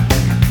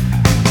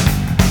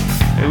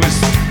 It was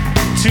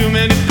too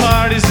many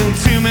parties and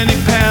too many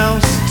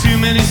pals, too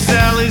many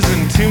Sallys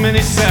and too many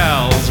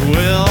Sals.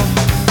 Well,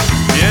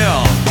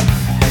 yeah,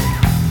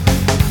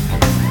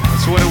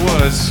 that's what it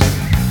was.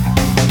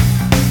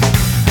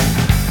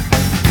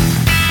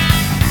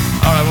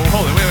 All right, well,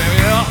 hold it, wait.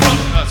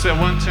 So at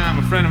one time,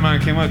 a friend of mine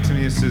came up to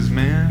me and says,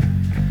 "Man,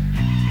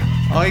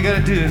 all you gotta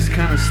do is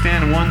kind of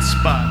stand in one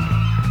spot.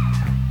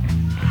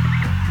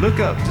 Look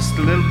up just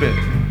a little bit.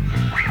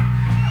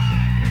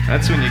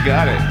 That's when you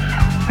got it."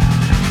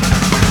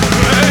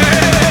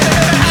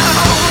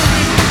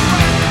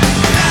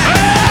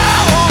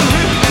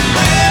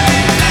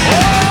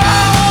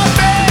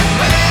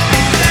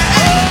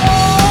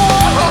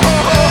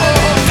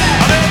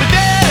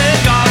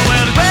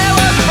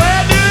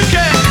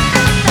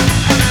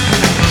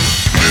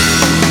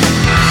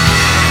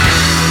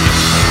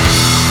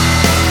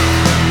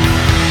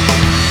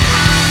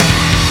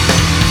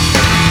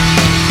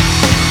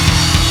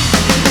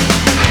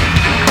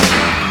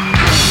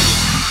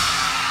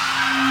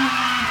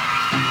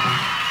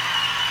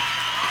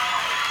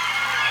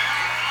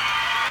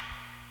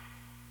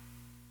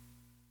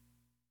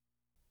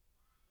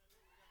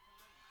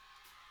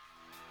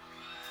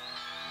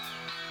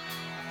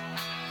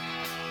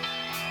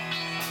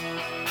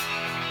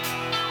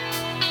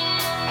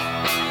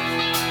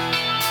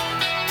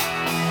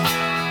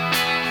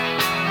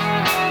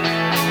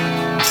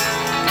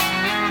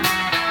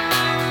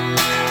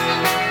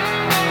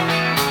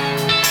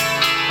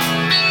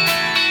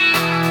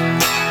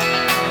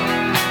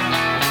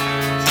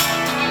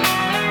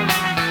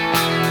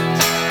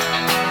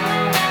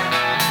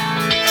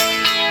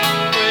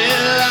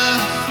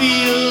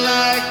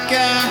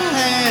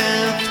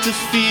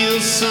 Feel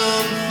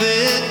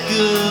something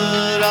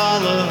good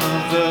all of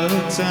the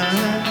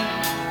time.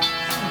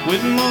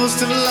 With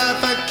most of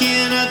life I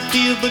cannot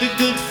feel, but a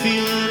good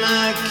feeling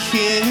I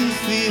can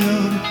feel,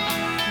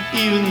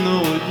 even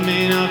though it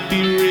may not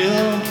be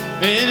real.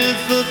 And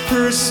if a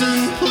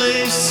person,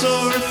 place,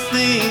 or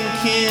thing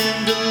can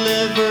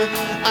deliver,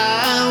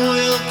 I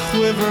will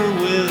quiver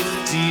with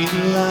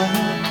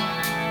delight.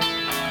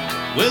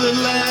 Will it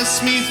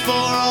last me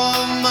for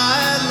all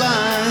my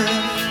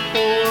life,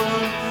 or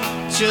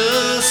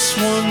just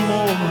one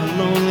more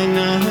lonely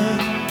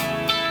night?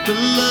 The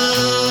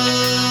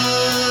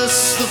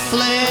lust, the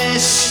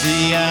flesh,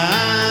 the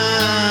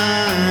eyes,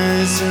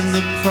 and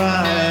the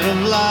pride of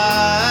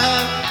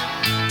life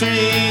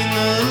drain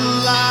the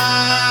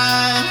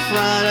life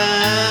right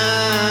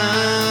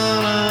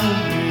out of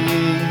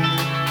me.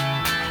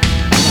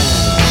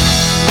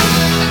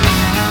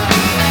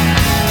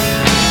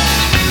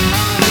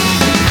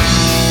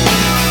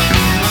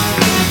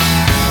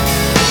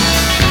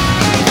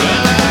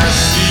 Well, I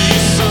see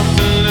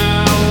something I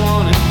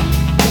wanted,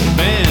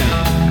 man,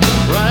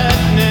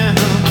 right now.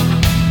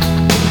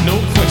 No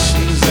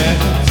questions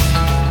asked.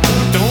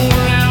 Don't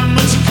worry how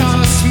much it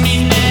costs me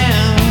now.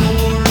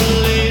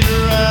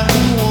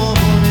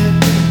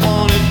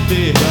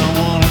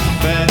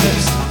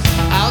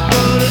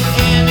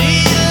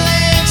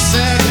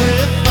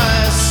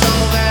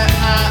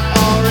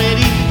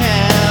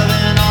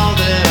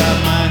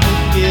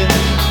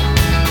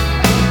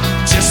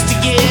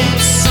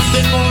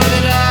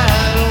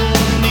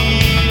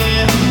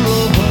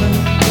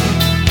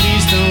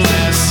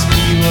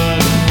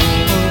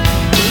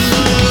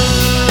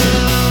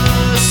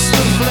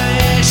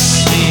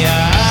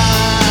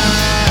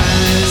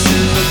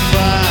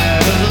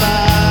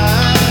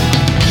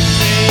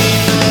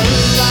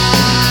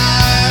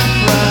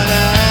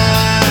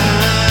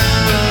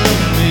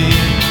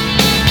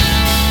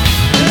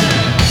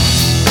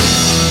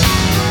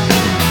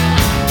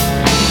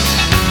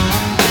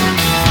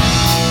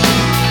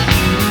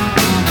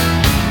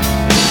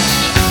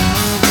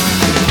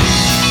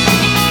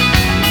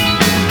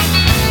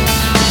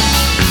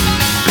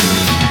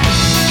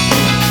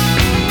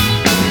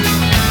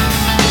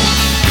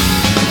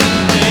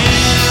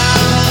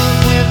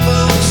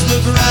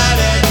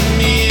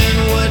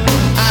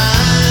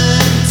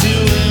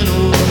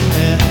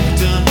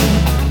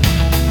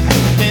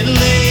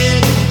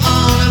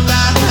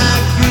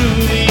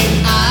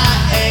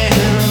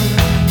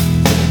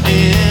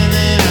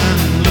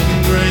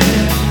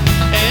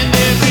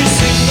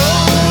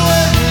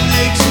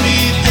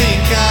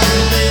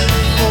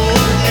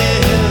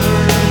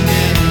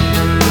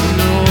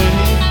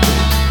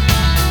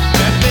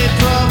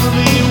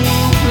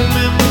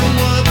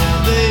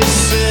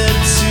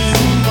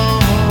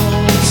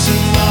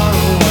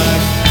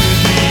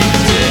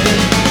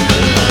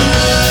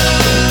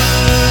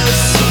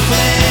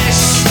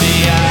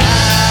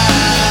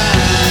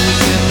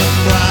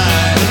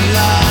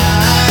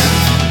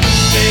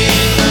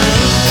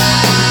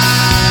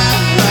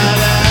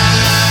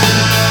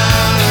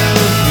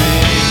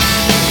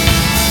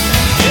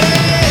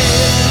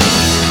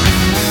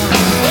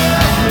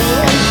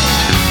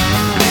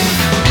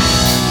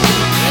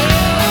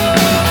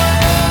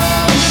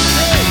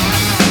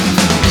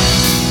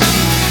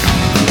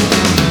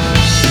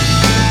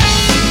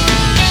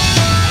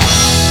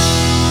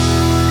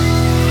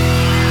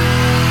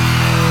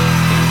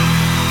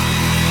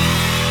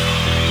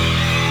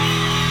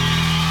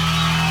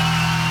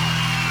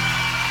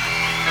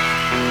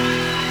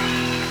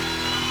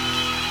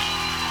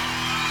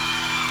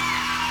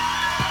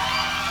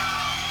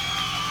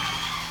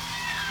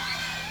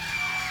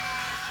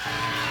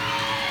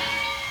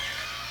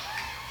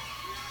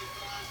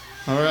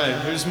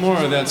 right, there's more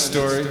of that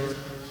story.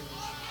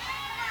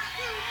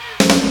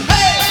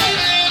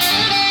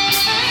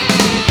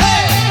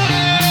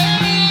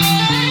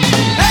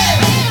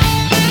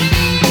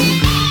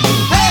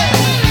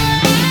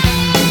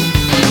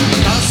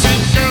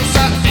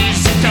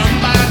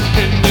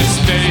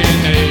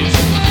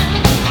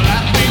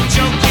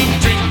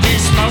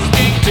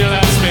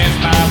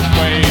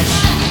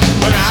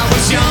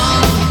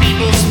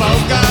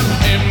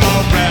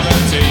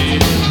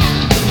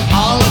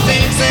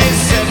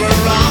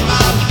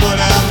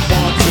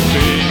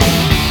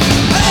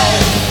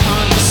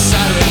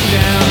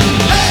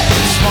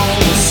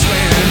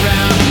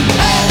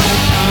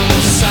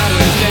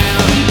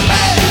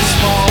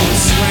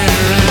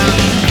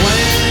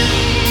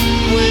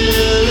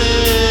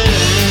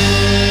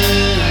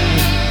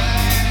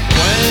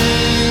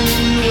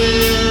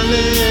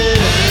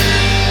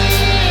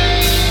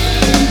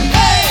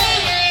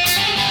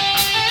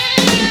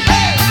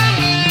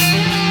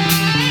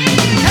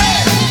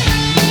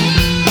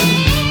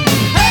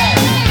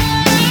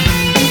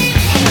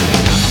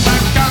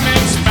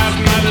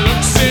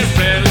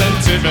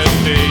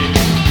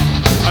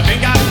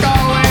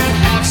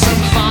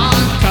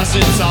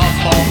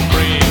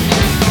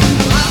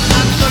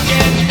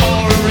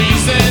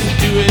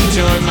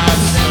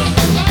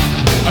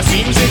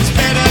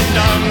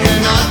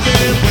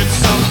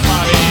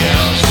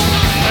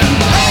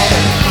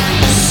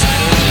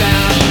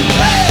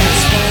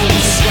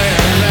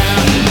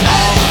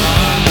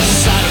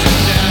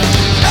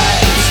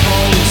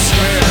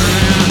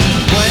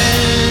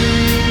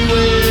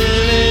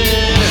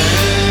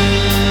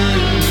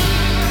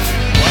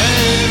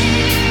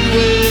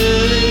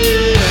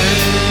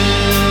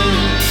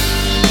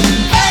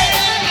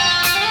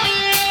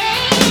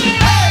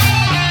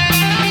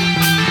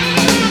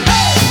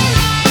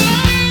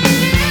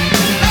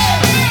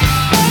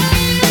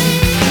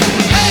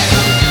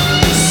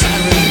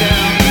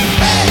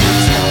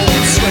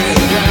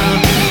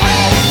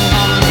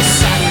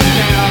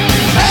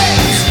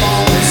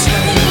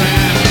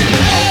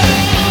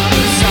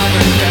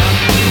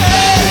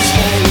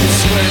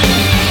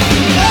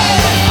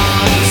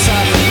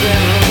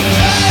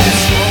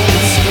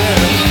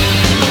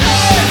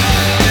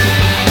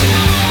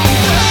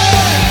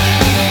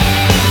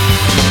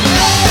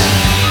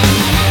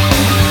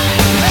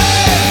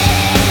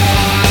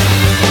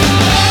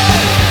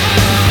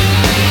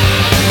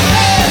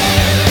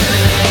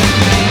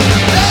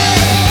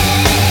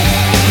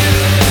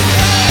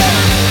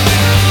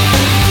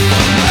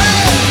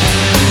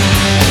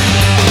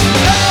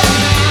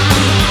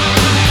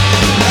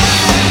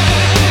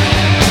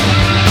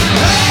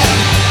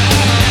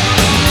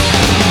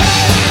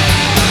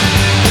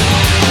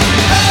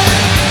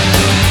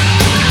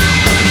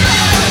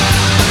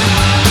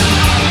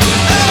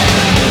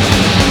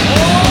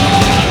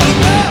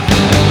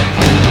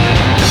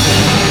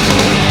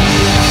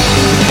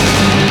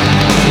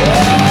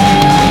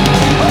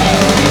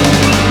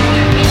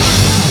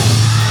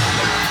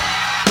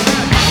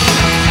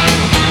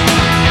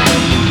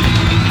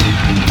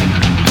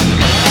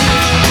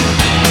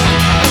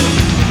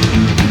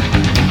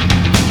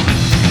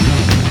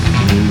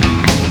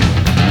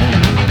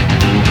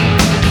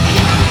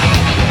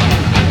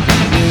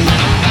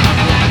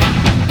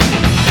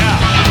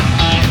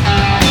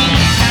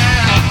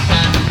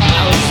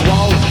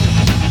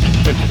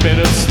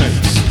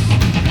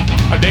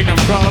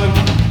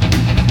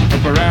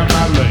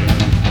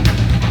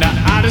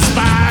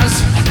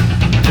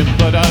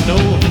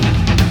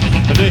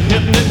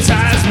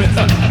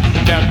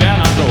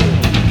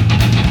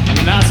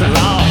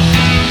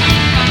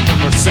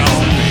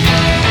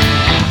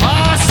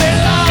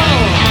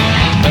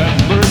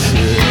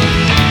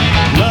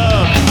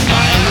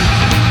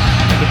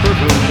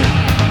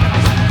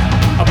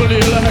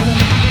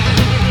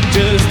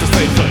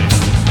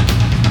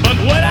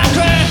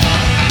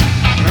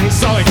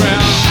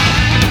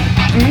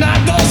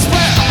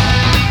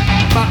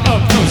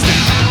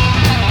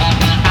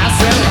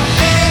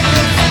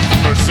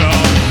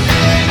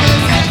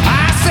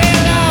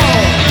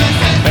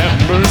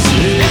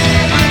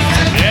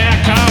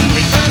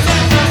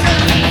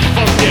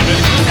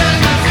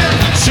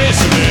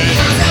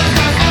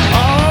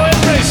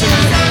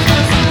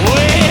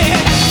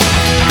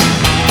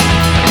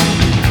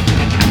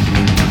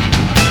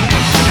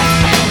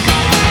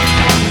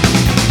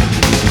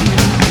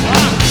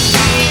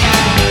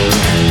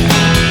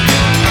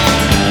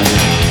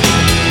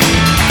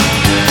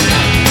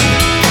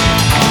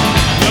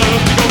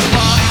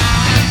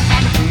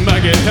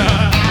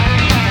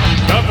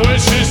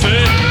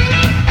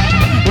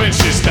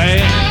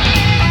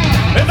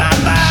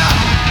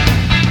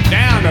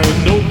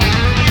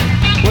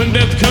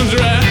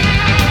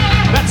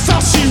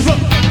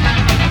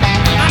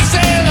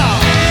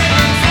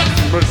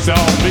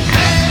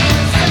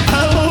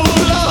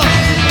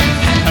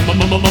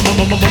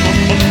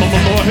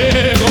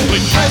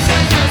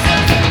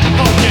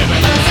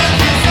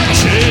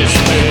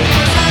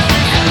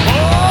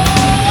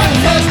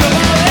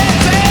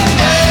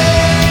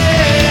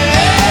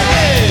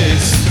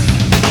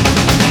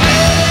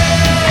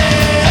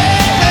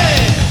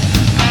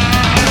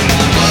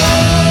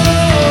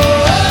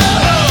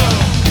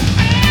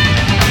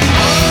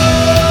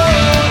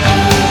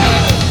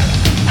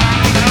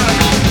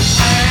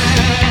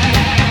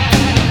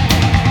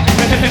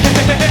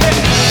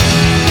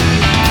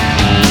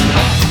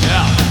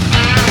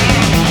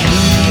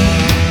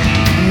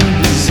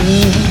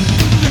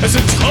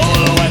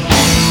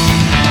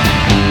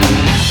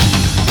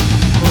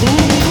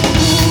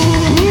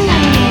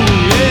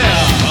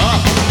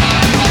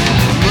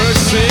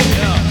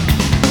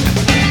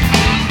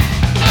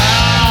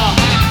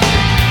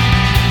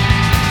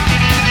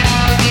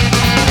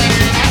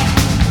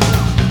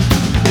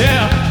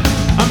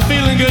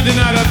 good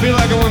tonight, I feel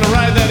like I want to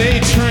ride that A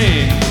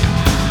train.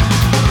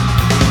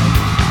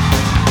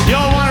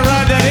 Y'all want to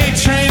ride that A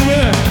train with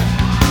it?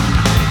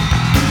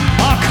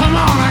 Oh, come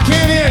on, I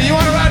can't hear. You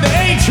want to ride the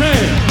A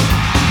train?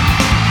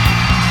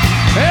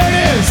 There it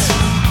is.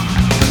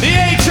 The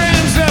A train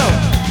himself.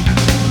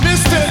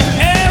 Mr.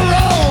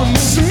 Aaron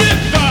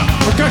Smith,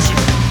 percussion.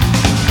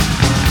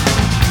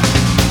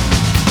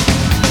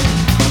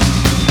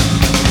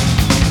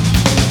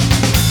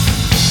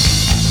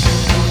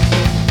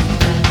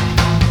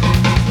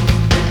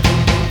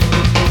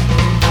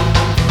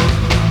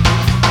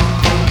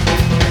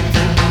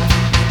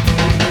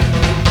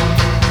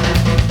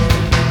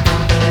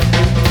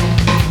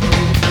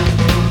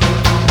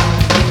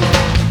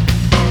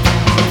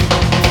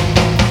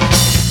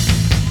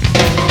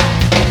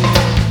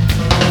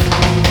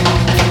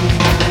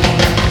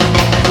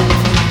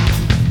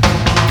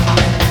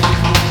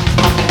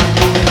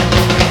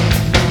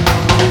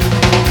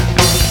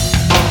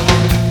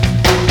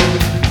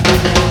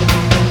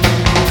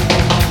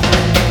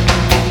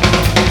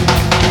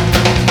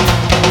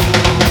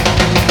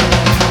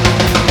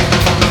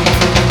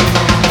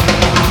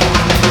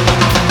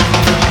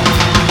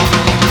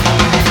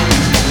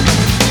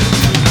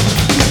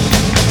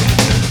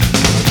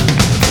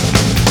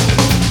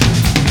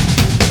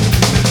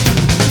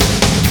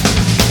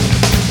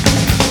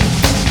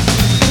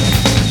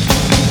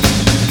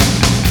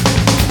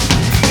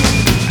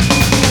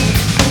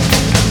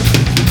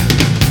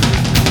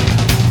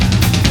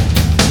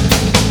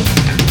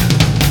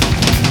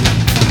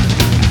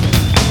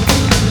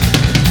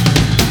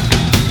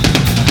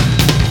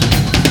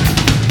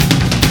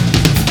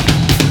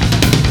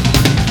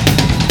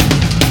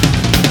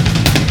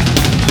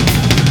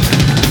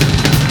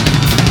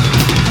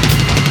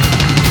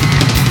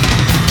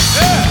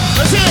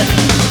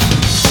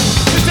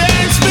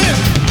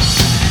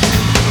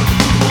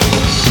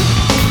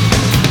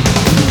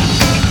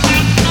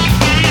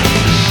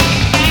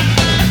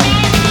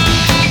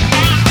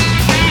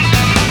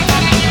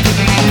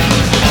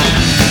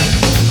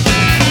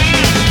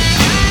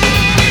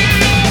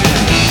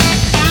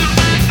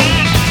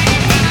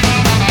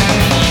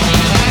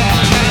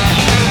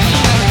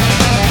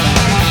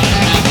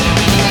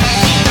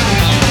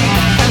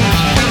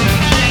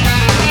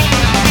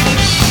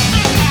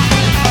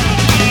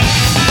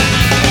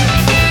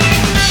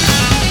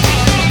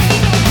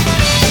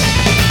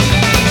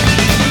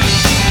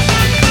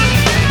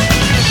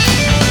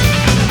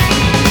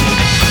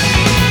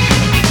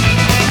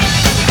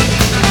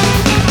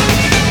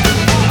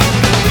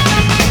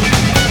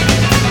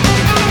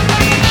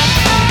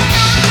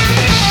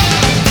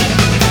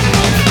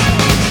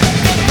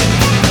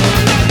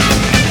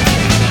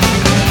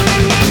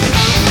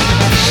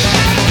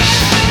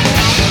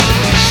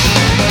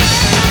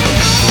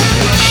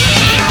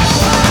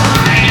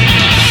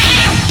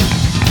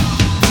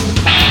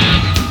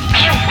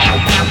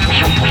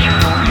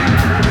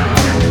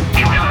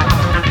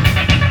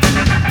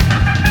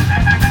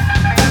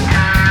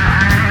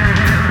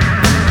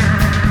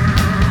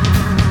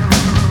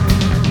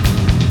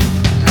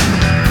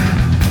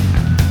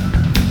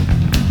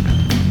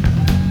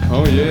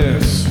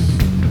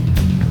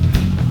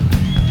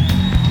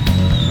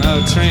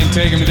 Train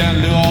taking me down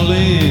to New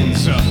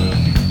Orleans.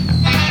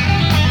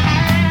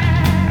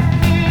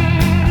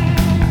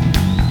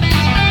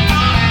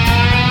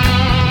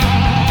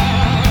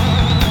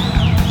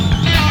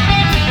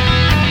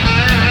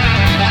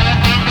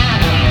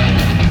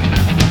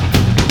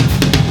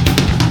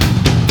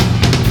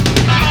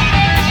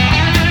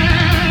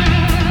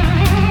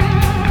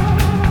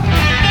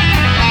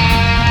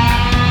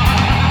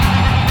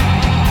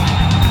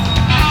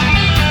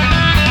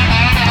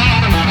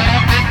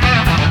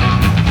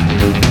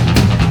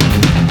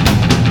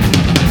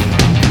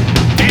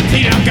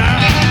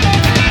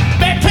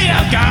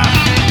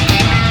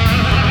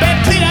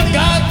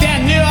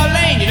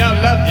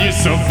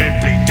 So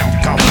baby, don't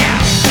go out.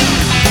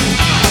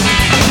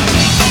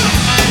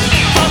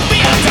 I'll be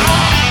a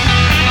dog.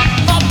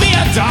 I'll be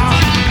a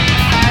dog.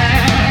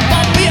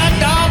 I'll be a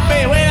dog,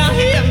 baby. When I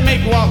hear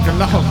make walk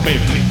along,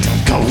 baby,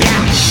 don't go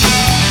out.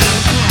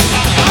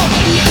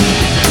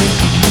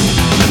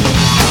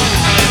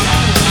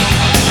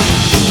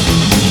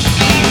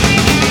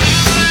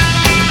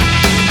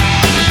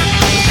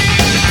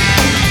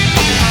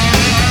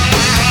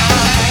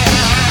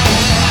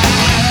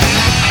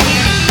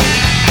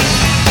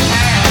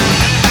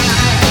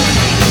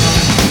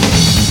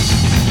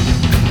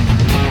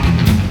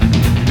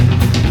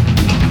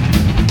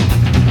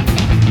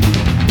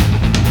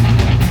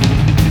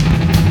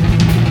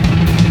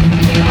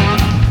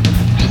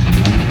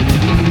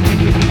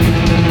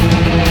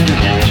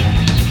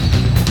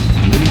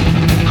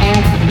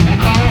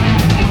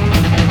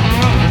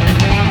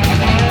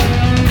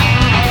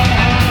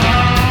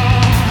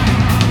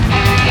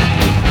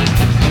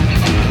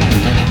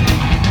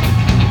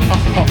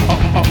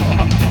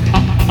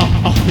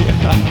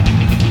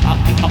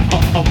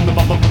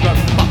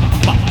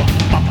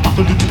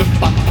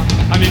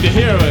 I need to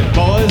hear it,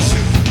 boys.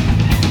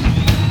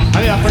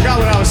 I forgot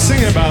what I was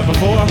singing about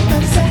before.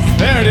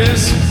 There it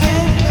is.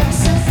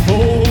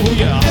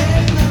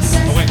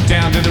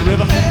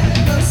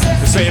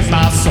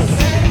 soul.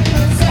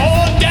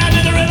 Oh, down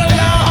to the river,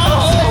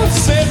 Lord,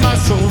 save my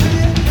soul.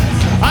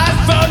 I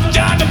saw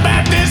John the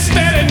Baptist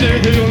standing there,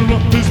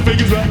 his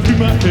fingers right through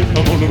my head.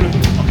 I'm on the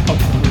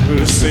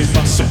river, save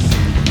my soul.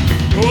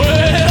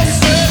 Well,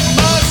 save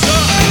my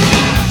soul,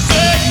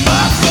 save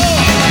my soul,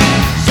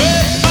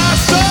 save my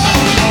soul,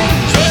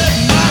 save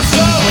my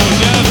soul.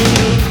 Down to the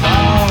river,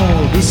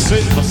 oh,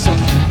 save my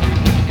soul.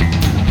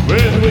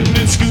 Well, waiting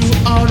in school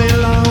all day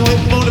long,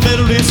 waiting for the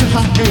middle lesson,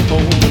 I came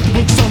home with the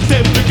books on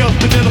tape, pick up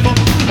the telephone.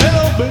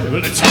 Hello, baby,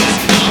 let's go.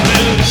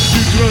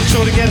 You run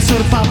short to get a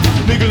soda pop,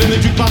 niggle in the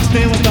jukebox,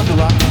 then we'll stop the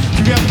rock.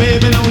 You got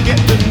baby, don't get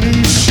the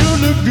news, sure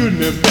look good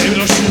now, baby,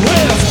 don't you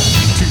wear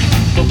two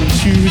open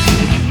shoes,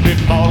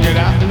 big ball, get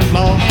out in the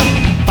floor.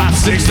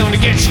 5-6 on to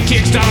get your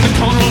kicks down the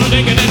corner on the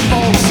dick and then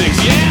 4-6,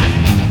 yeah.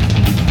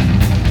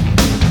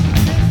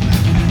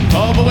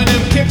 Oh, but when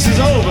them kicks is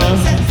over,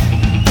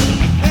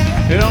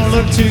 it don't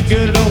look too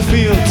good, it don't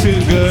feel too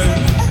good.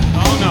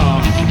 Oh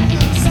no.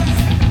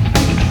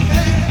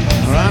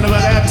 Around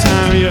about that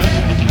time you're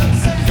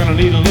gonna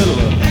need a little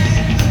of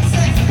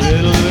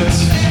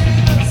this.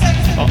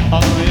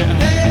 Oh yeah.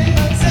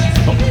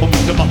 Oh,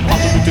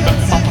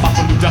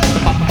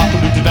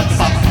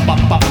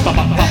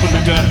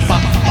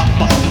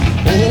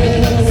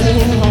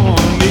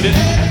 need it.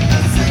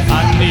 I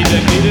need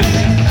it.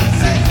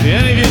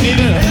 Any of you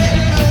need it?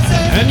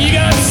 And you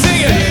gotta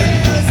sing it.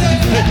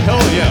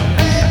 Oh yeah.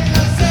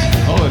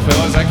 Holy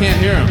fellas, I can't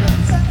hear him.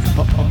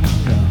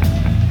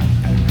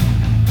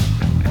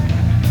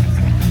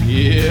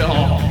 Yeah.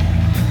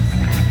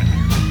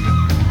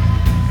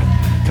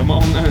 Come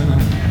on now.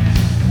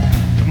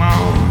 Come on.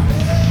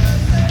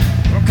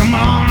 Oh, come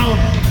on.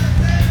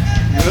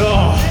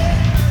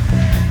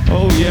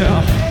 Oh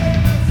yeah.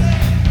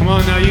 Come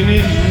on now, you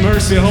need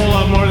mercy a whole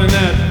lot more than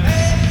that.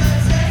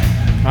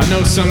 I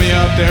know some of you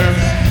out there.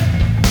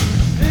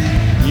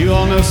 You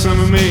all know some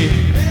of me.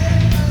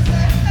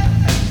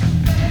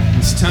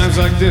 It's times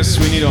like this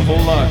we need a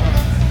whole lot.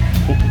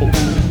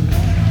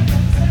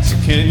 So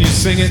can you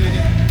sing it?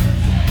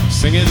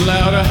 Sing it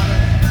louder.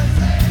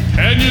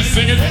 Can you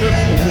sing it? Oh,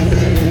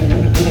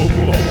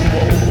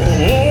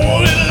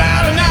 a little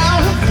louder now.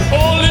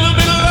 Oh, a little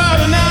bit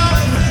louder now.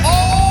 Oh,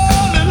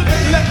 a little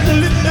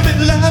bit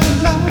louder,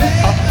 louder.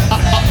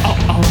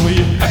 Oh,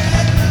 yeah.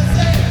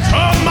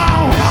 Come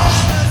on.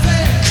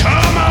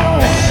 Come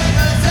on.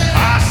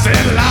 I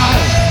said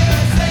loud.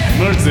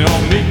 Mercy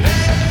on me.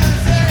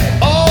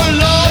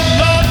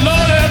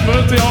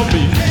 Mercy on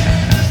me.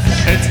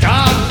 It's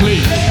God,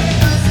 please.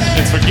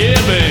 It's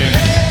forgiving.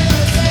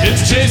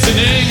 It's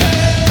chastening.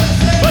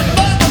 But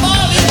most of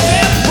all, it's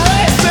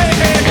embracing.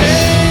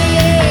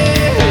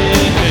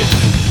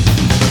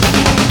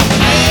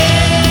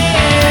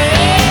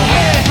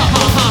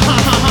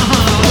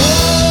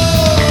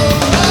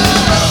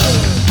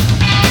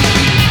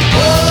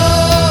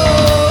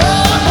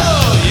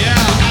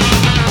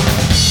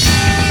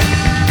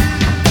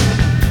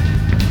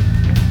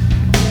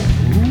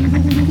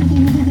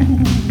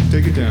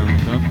 Take it down,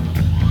 huh?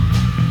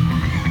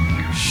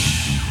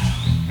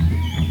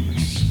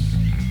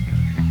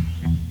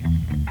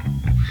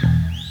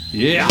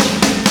 Yeah.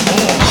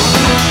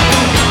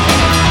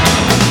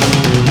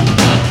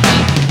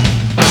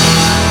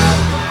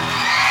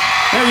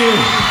 Thank you.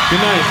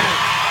 Good night.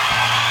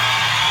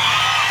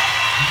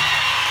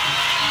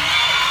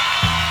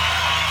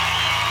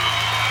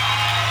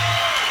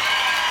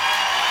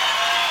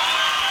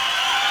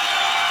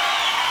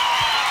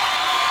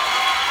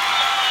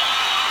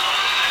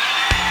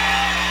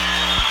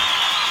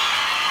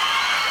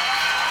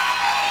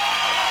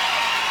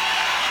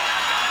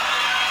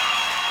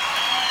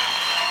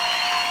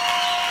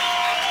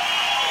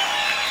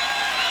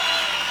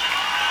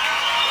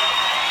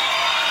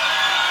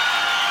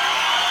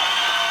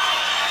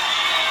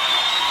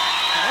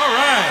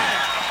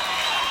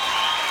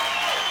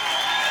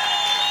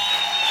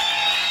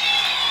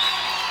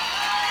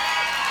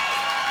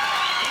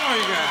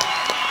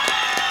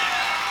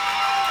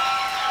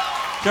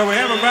 Shall we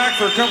have them back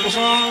for a couple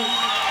songs?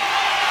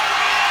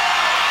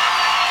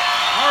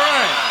 All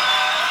right.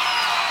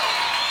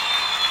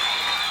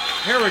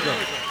 Here we go.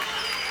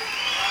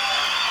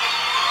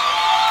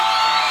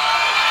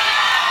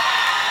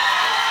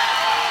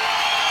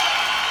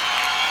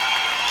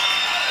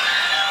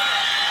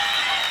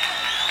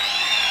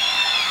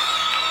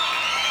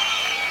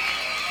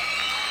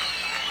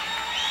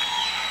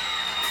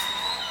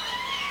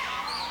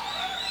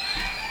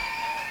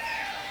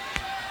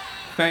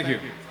 Thank you.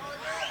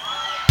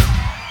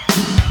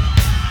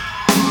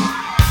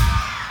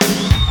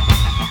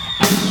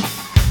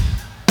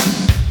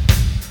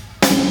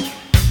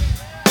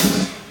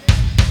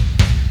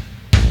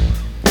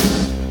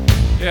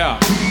 Yeah.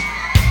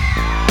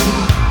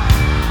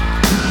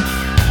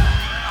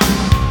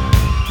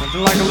 I do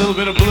like a little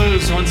bit of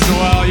blues once in a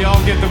while.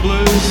 Y'all get the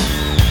blues?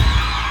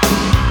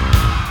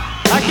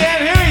 I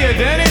can't hear you,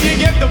 Danny. You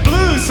get the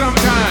blues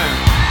sometime.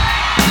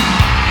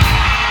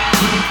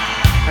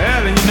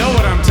 Yeah, then you know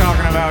what I'm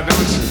talking about,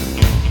 don't you?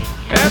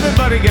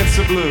 Everybody gets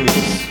the blues.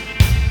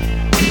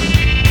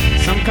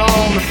 Some can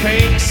call them the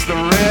pinks, the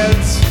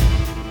reds.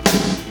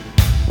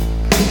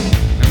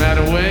 No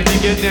matter when you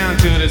get down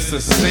to it, it's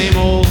the same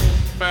old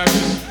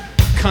fashioned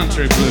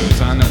country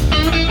blues. I know.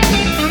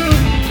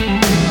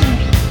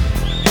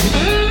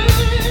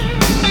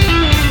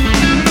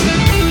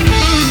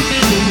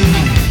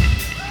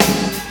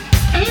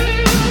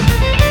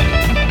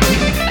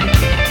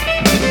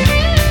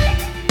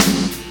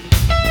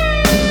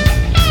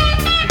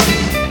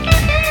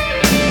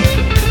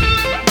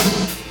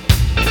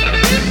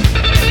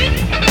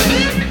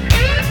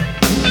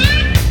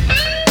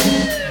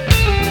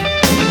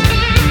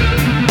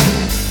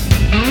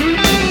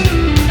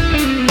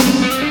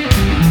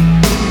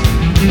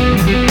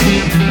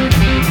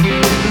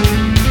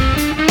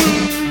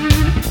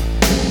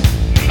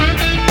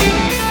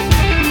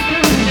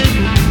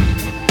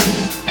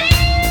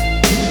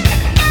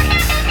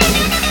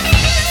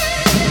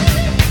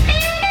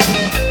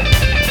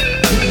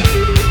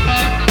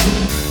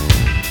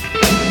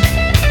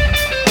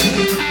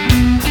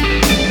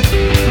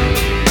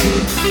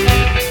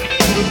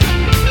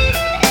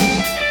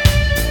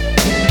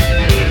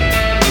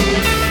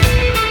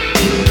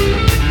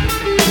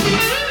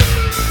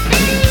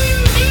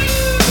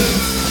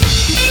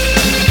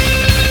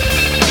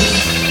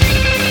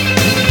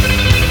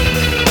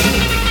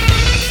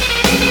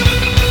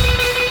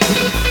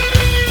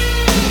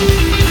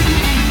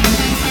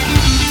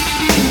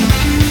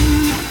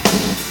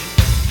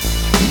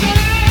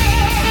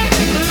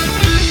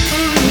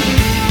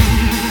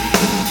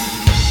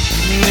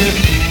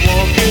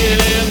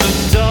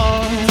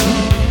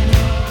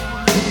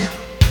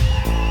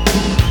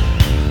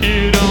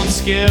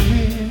 Scare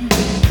me,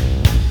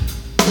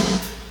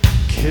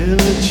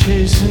 killer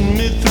chasing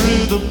me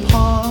through the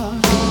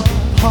park.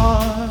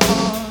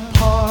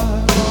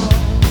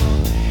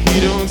 He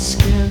don't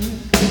scare me.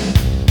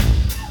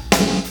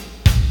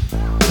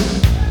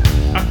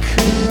 I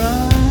could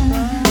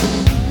ride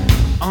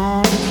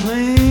on a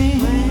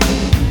plane,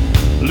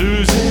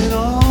 lose it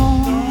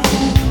all.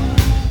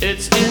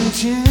 Its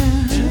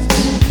engines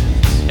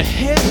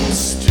heading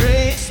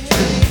straight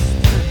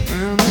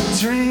on the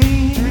train.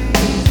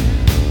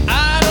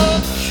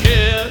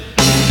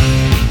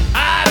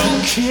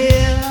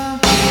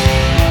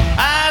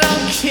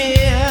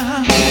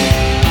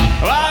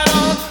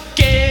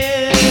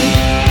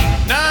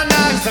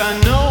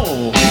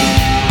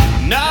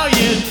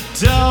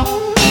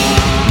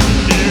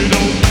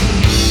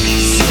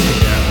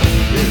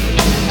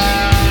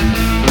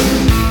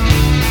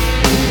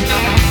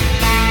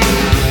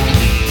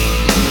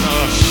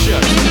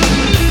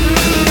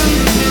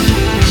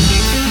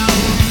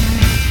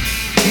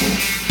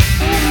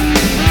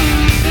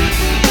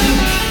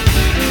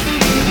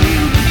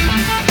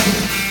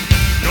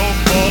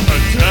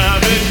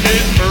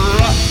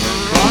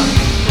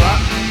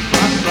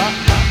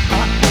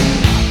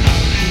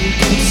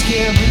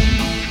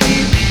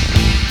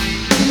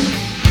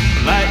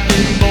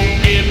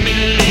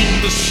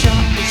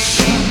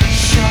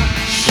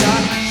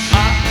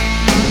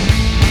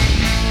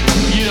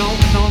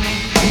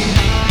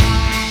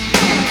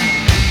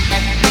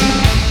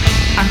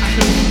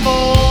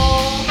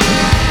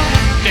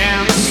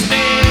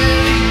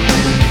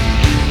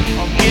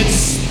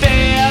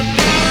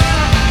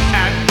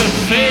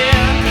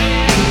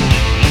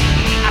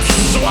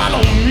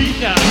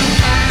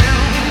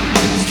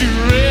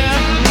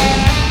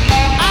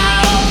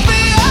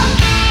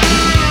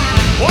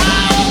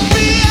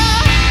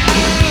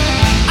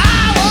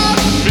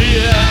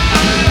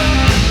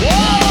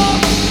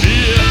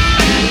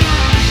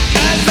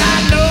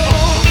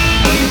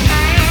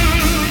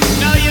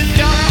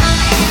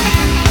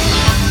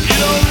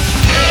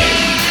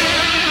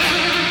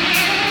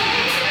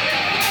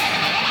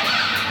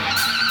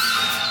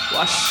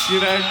 Why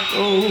should I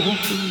go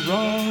the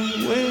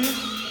wrong way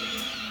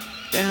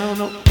down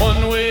a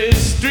one-way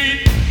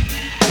street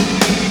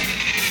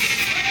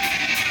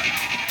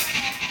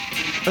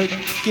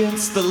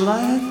against the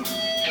light,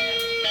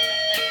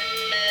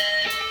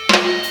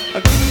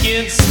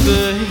 against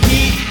the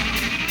heat,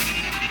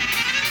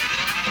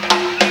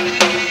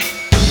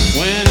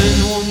 when in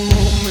one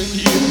moment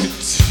you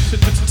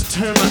could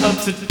turn me up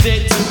to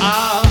date till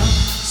I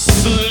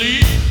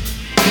sleep?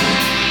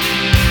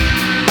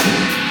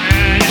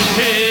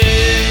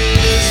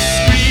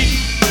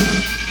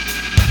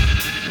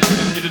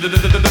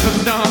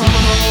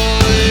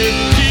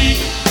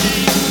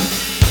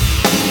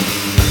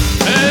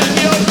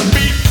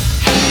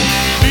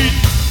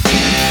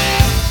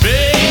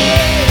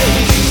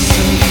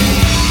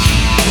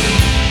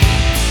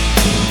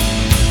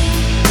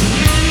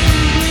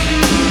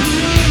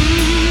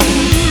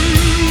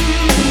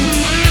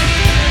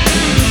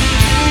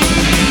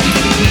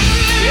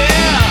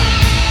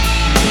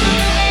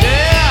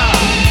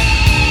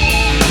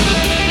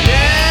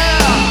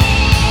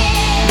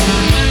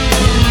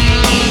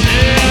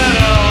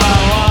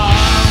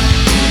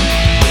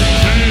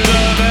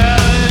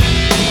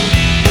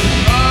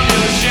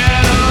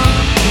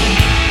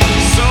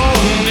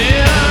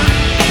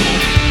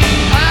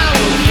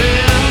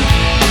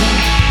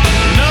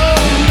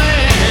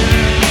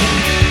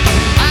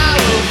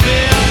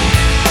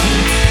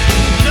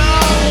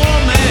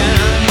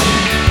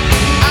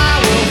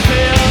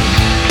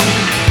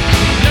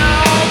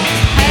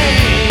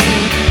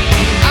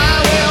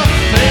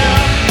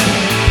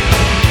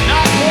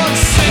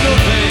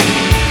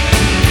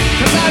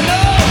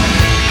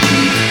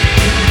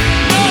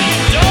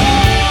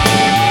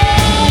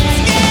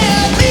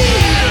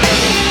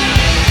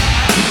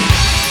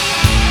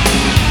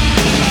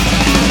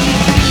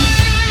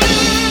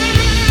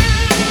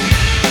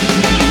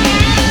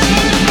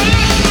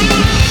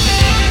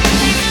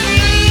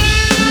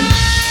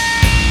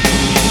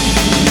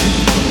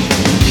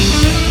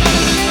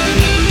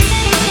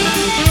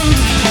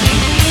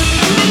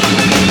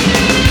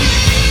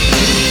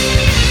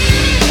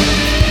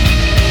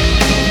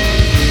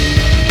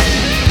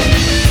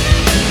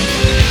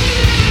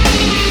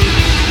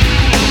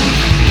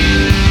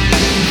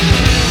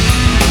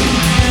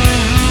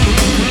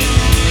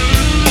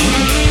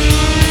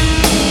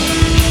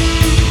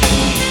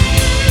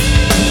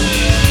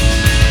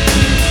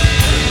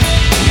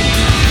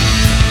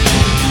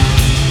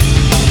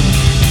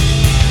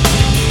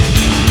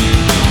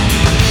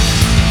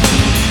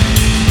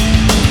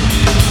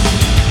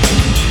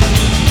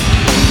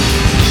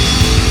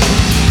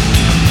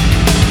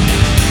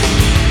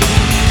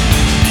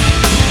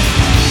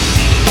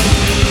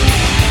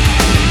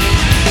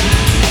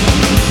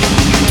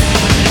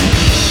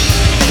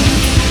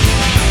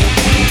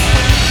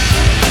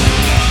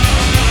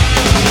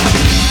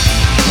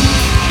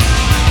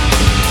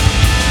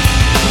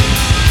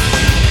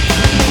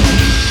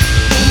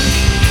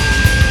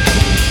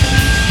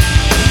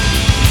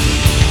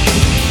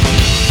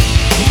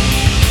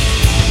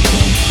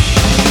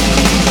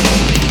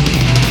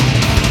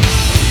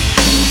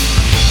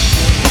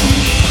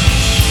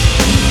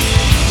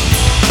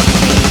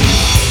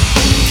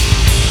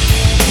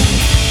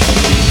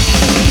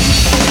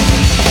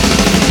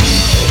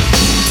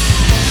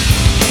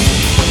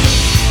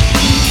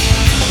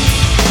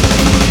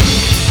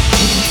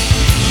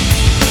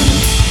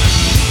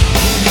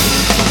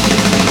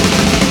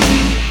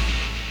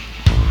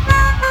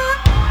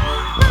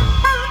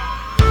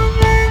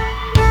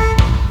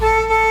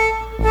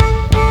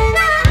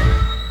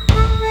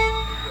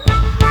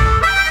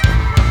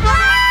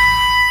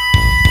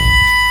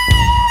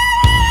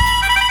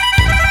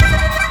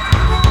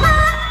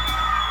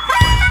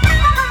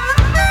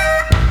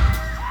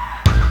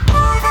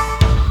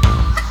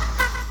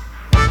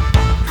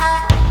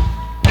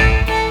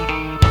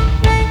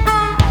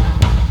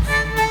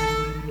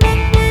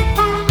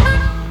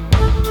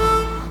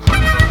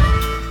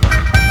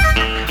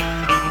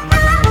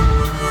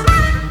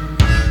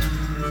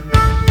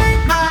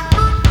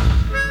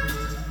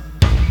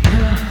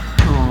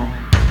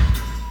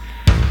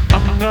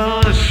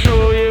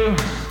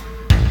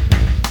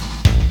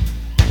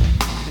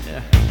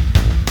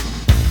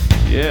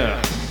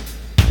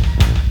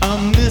 a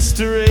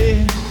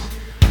mystery.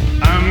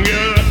 I'm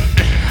gonna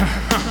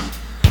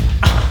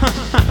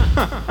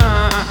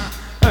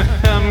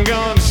I'm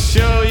gonna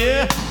show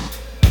you.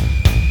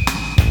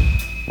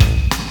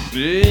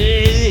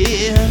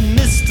 Yeah,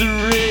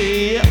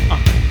 mystery.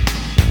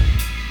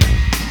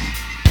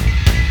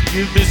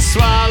 You've been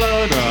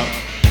swallowed up.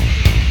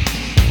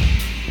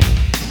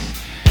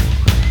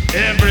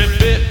 Every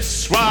bit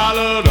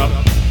swallowed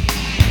up.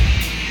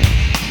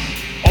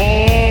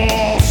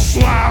 All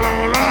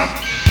swallowed up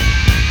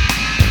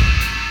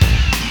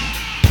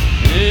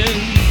in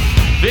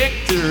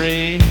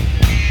victory.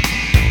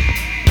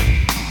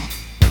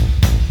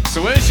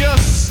 So where's your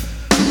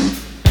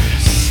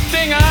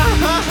stinger?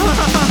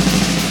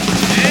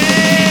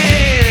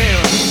 Hey,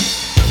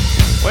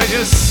 where's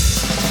your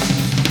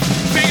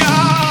stinger?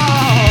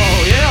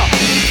 Oh, yeah.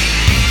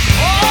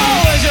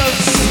 Oh, where's your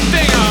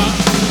stinger?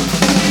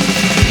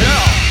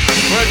 Yeah,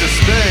 where's your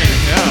sting?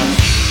 Yeah.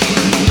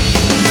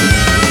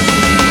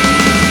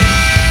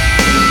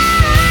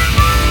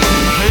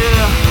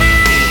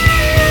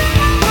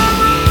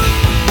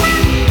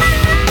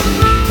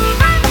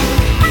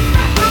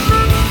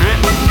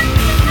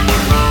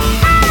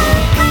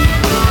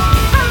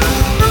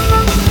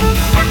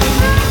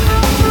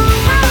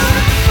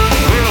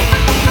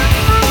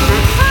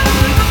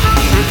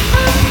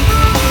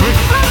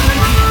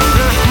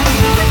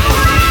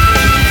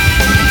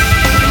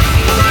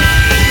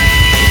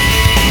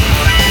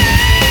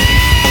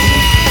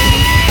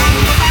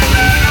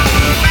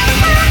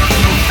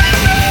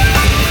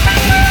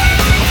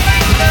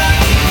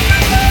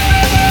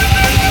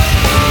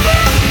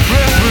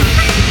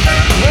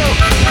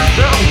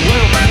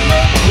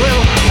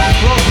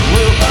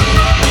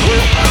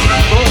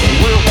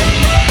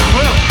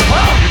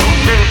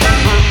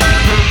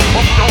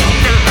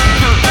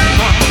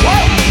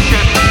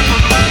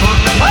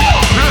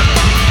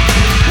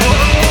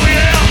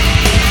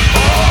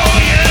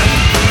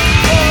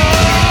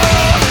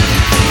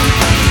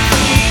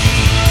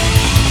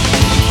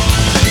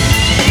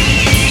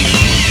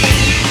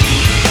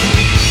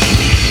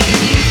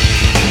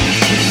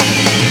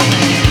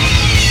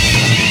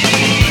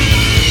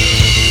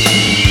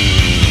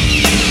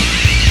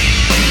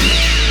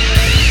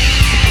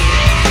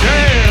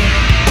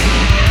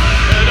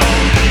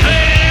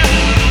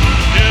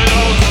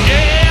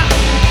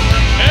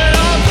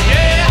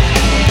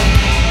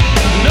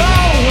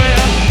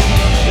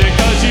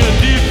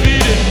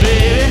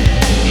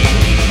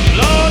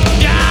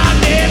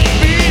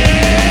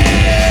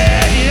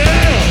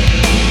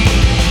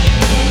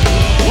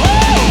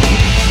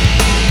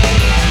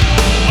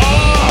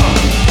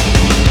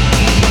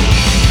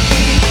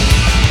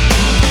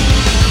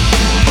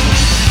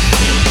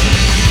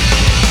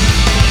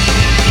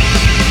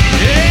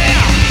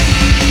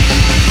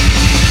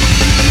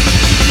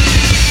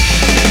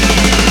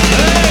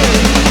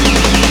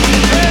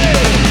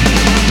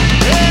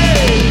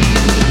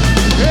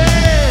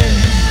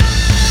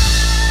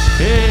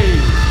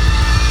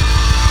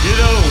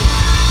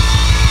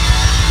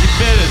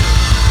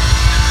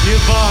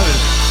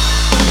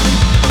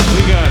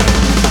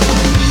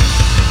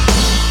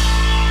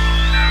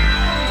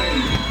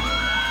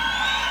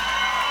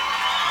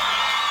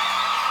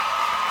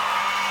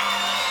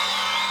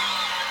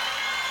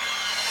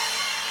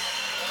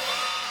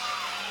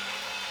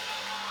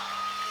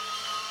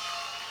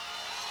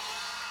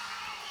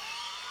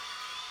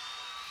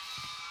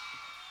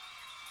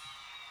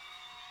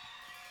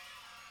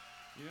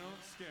 You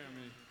don't scare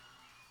me.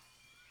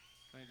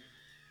 Thank you.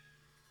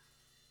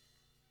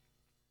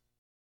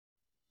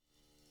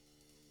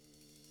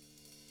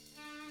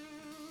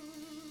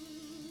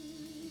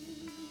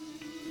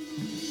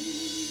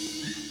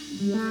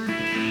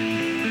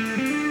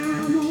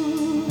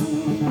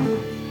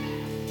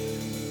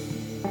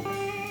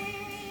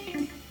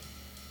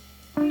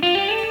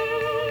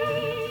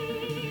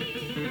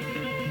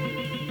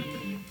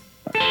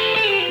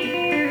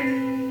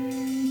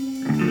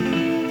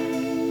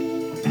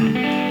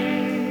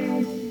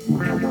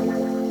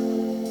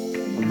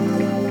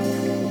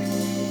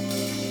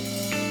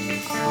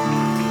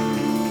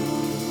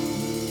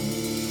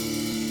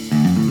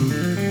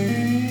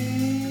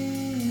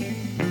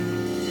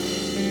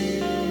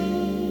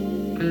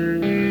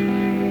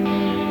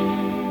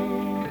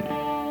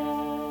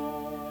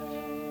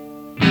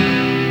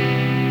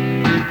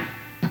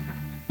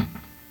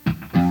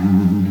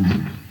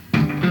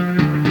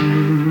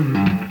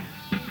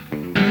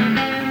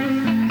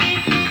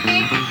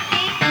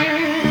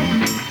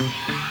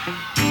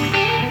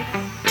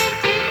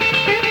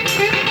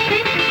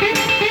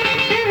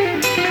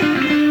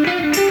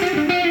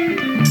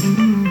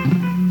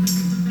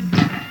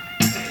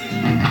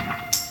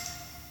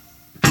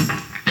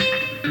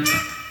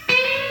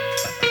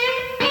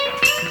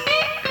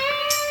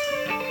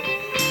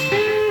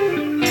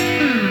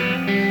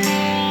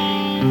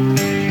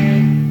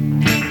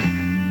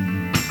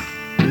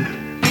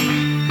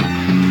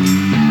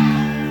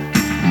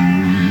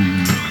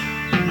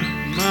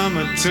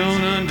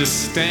 Don't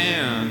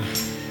understand.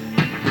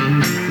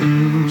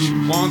 She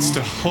wants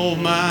to hold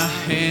my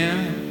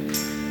hand,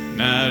 and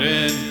night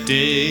and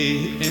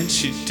day, and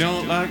she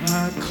don't like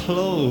my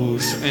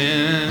clothes,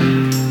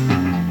 and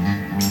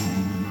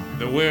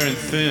they're wearing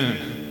thin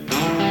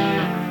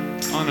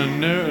on her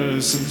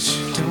nerves, and she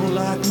don't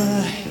like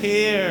my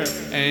hair,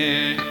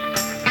 and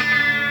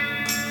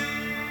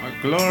my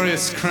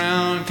glorious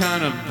crown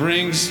kind of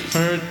brings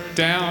her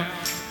down.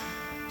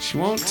 She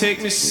won't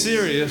take me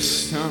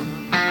serious.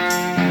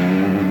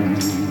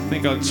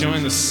 Think I'll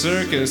join the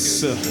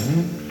circus,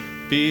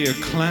 be a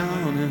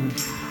clown, and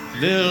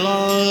they'll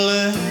all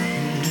laugh.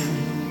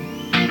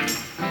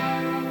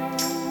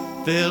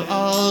 They'll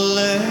all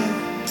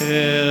laugh.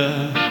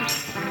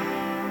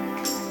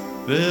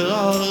 They'll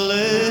all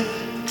laugh.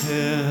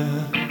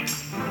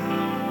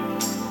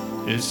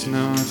 It's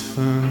not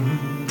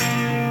fun.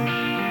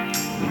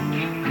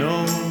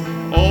 No.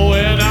 Oh,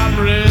 when I'm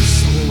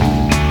restless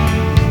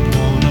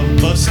on a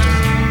buster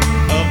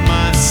of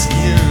my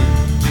skin,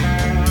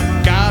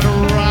 got a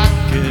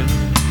rocket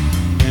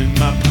in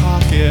my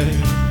pocket,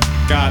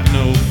 got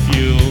no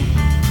fuel,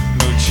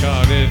 no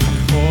charted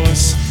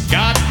course,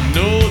 got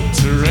no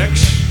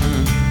direction.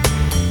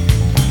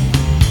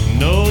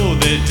 No,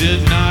 they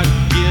did not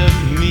give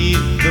me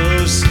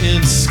those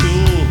in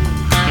school.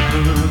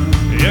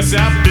 Yes,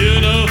 I've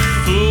been a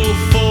fool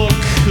for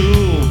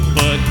cool,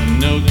 but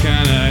no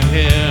kind of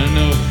hair,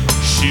 no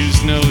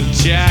shoes, no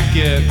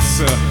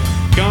jackets.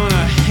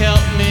 Gonna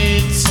help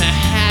me to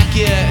hack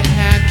it,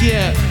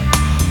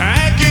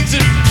 hack it to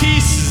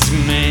pieces,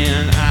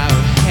 man.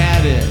 I've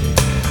had it,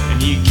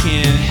 and you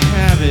can't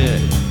have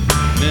it.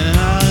 Then I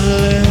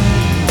live,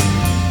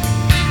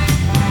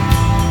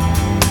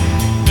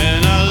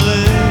 then I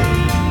live.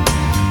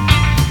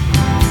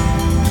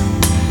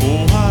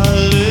 Oh, I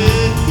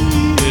live,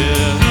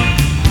 yeah.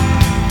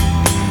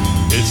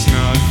 It's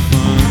not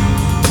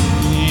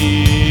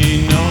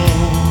funny, no.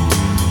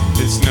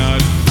 It's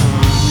not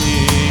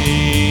funny,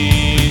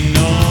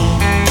 no.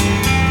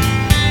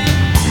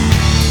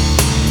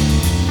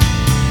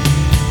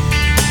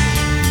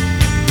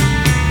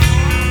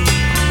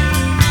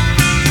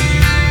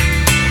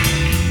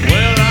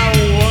 Well, I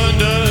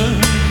wonder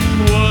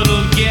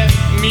what'll get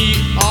me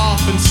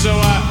off, and so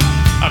I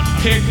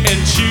pick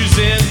and choose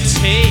and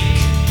take.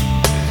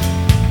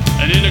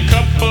 And in a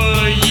couple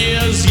of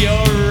years,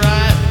 you're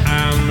right,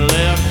 I'm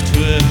left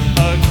with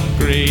a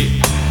great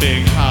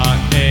big hot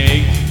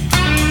egg,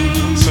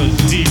 so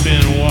deep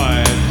and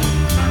wide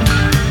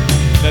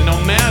that no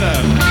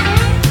matter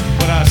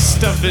what I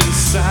stuff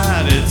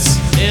inside, it's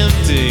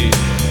empty,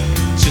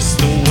 just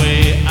the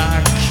way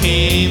I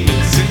came.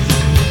 It's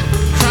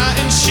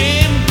crying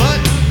shame, but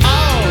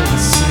all the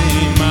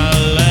same I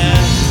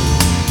laugh.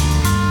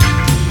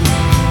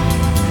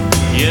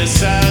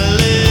 Yes, I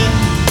live.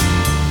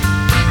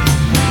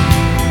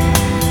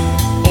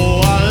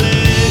 Oh, I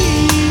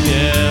live,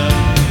 yeah.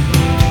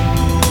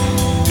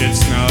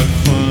 It's not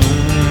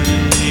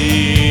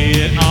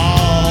funny at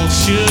all.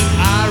 Should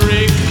I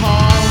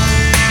recall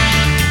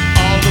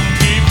all the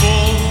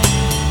people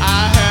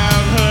I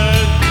have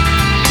hurt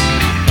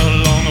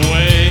along the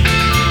way?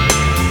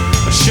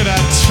 Or should I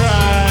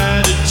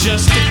try to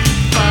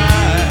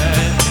justify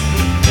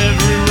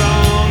every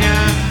wrong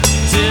I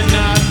did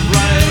not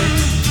right,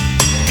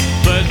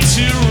 but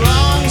to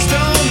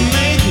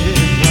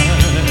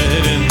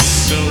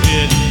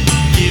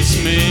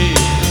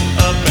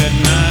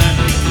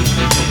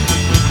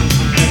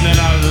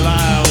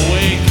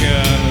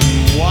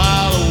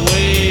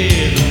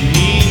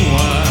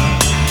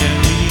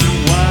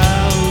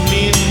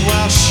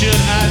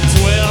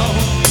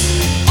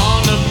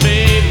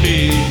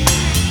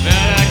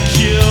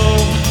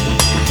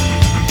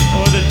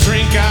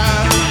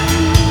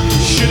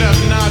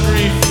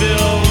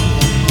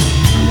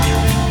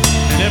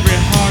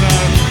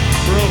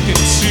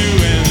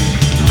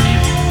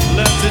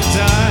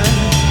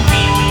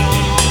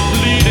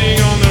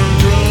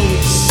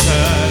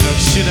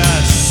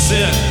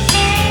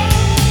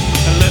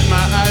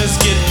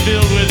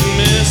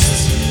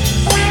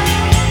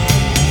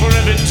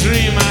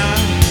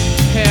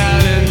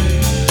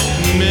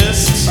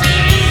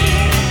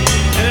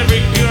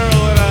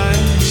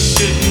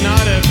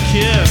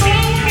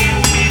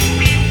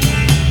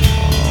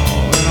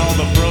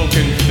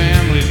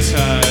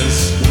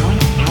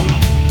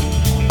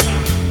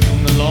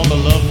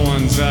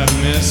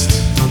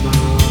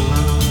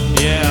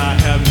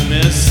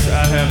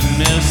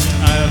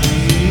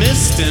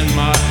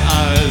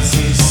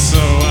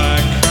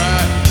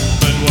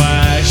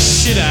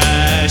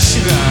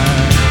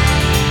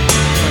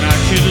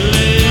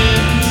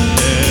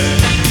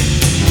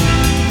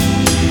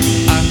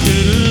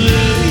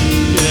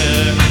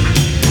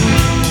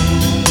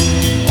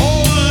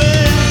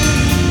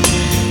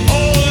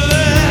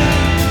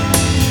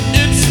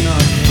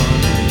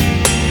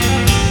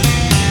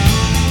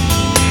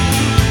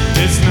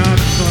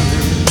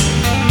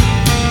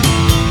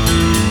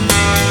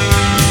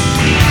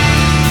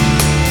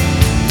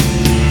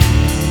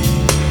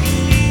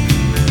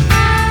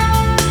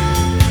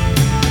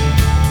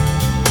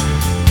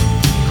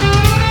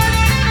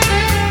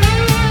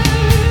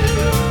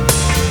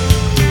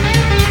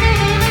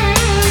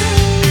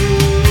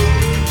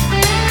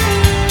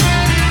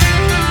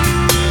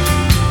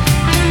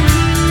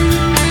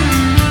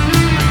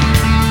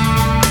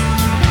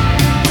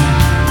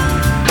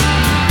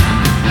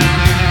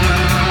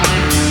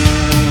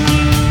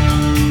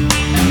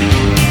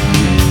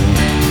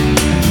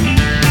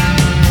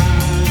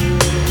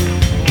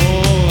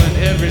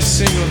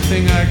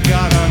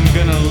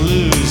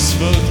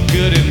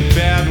good and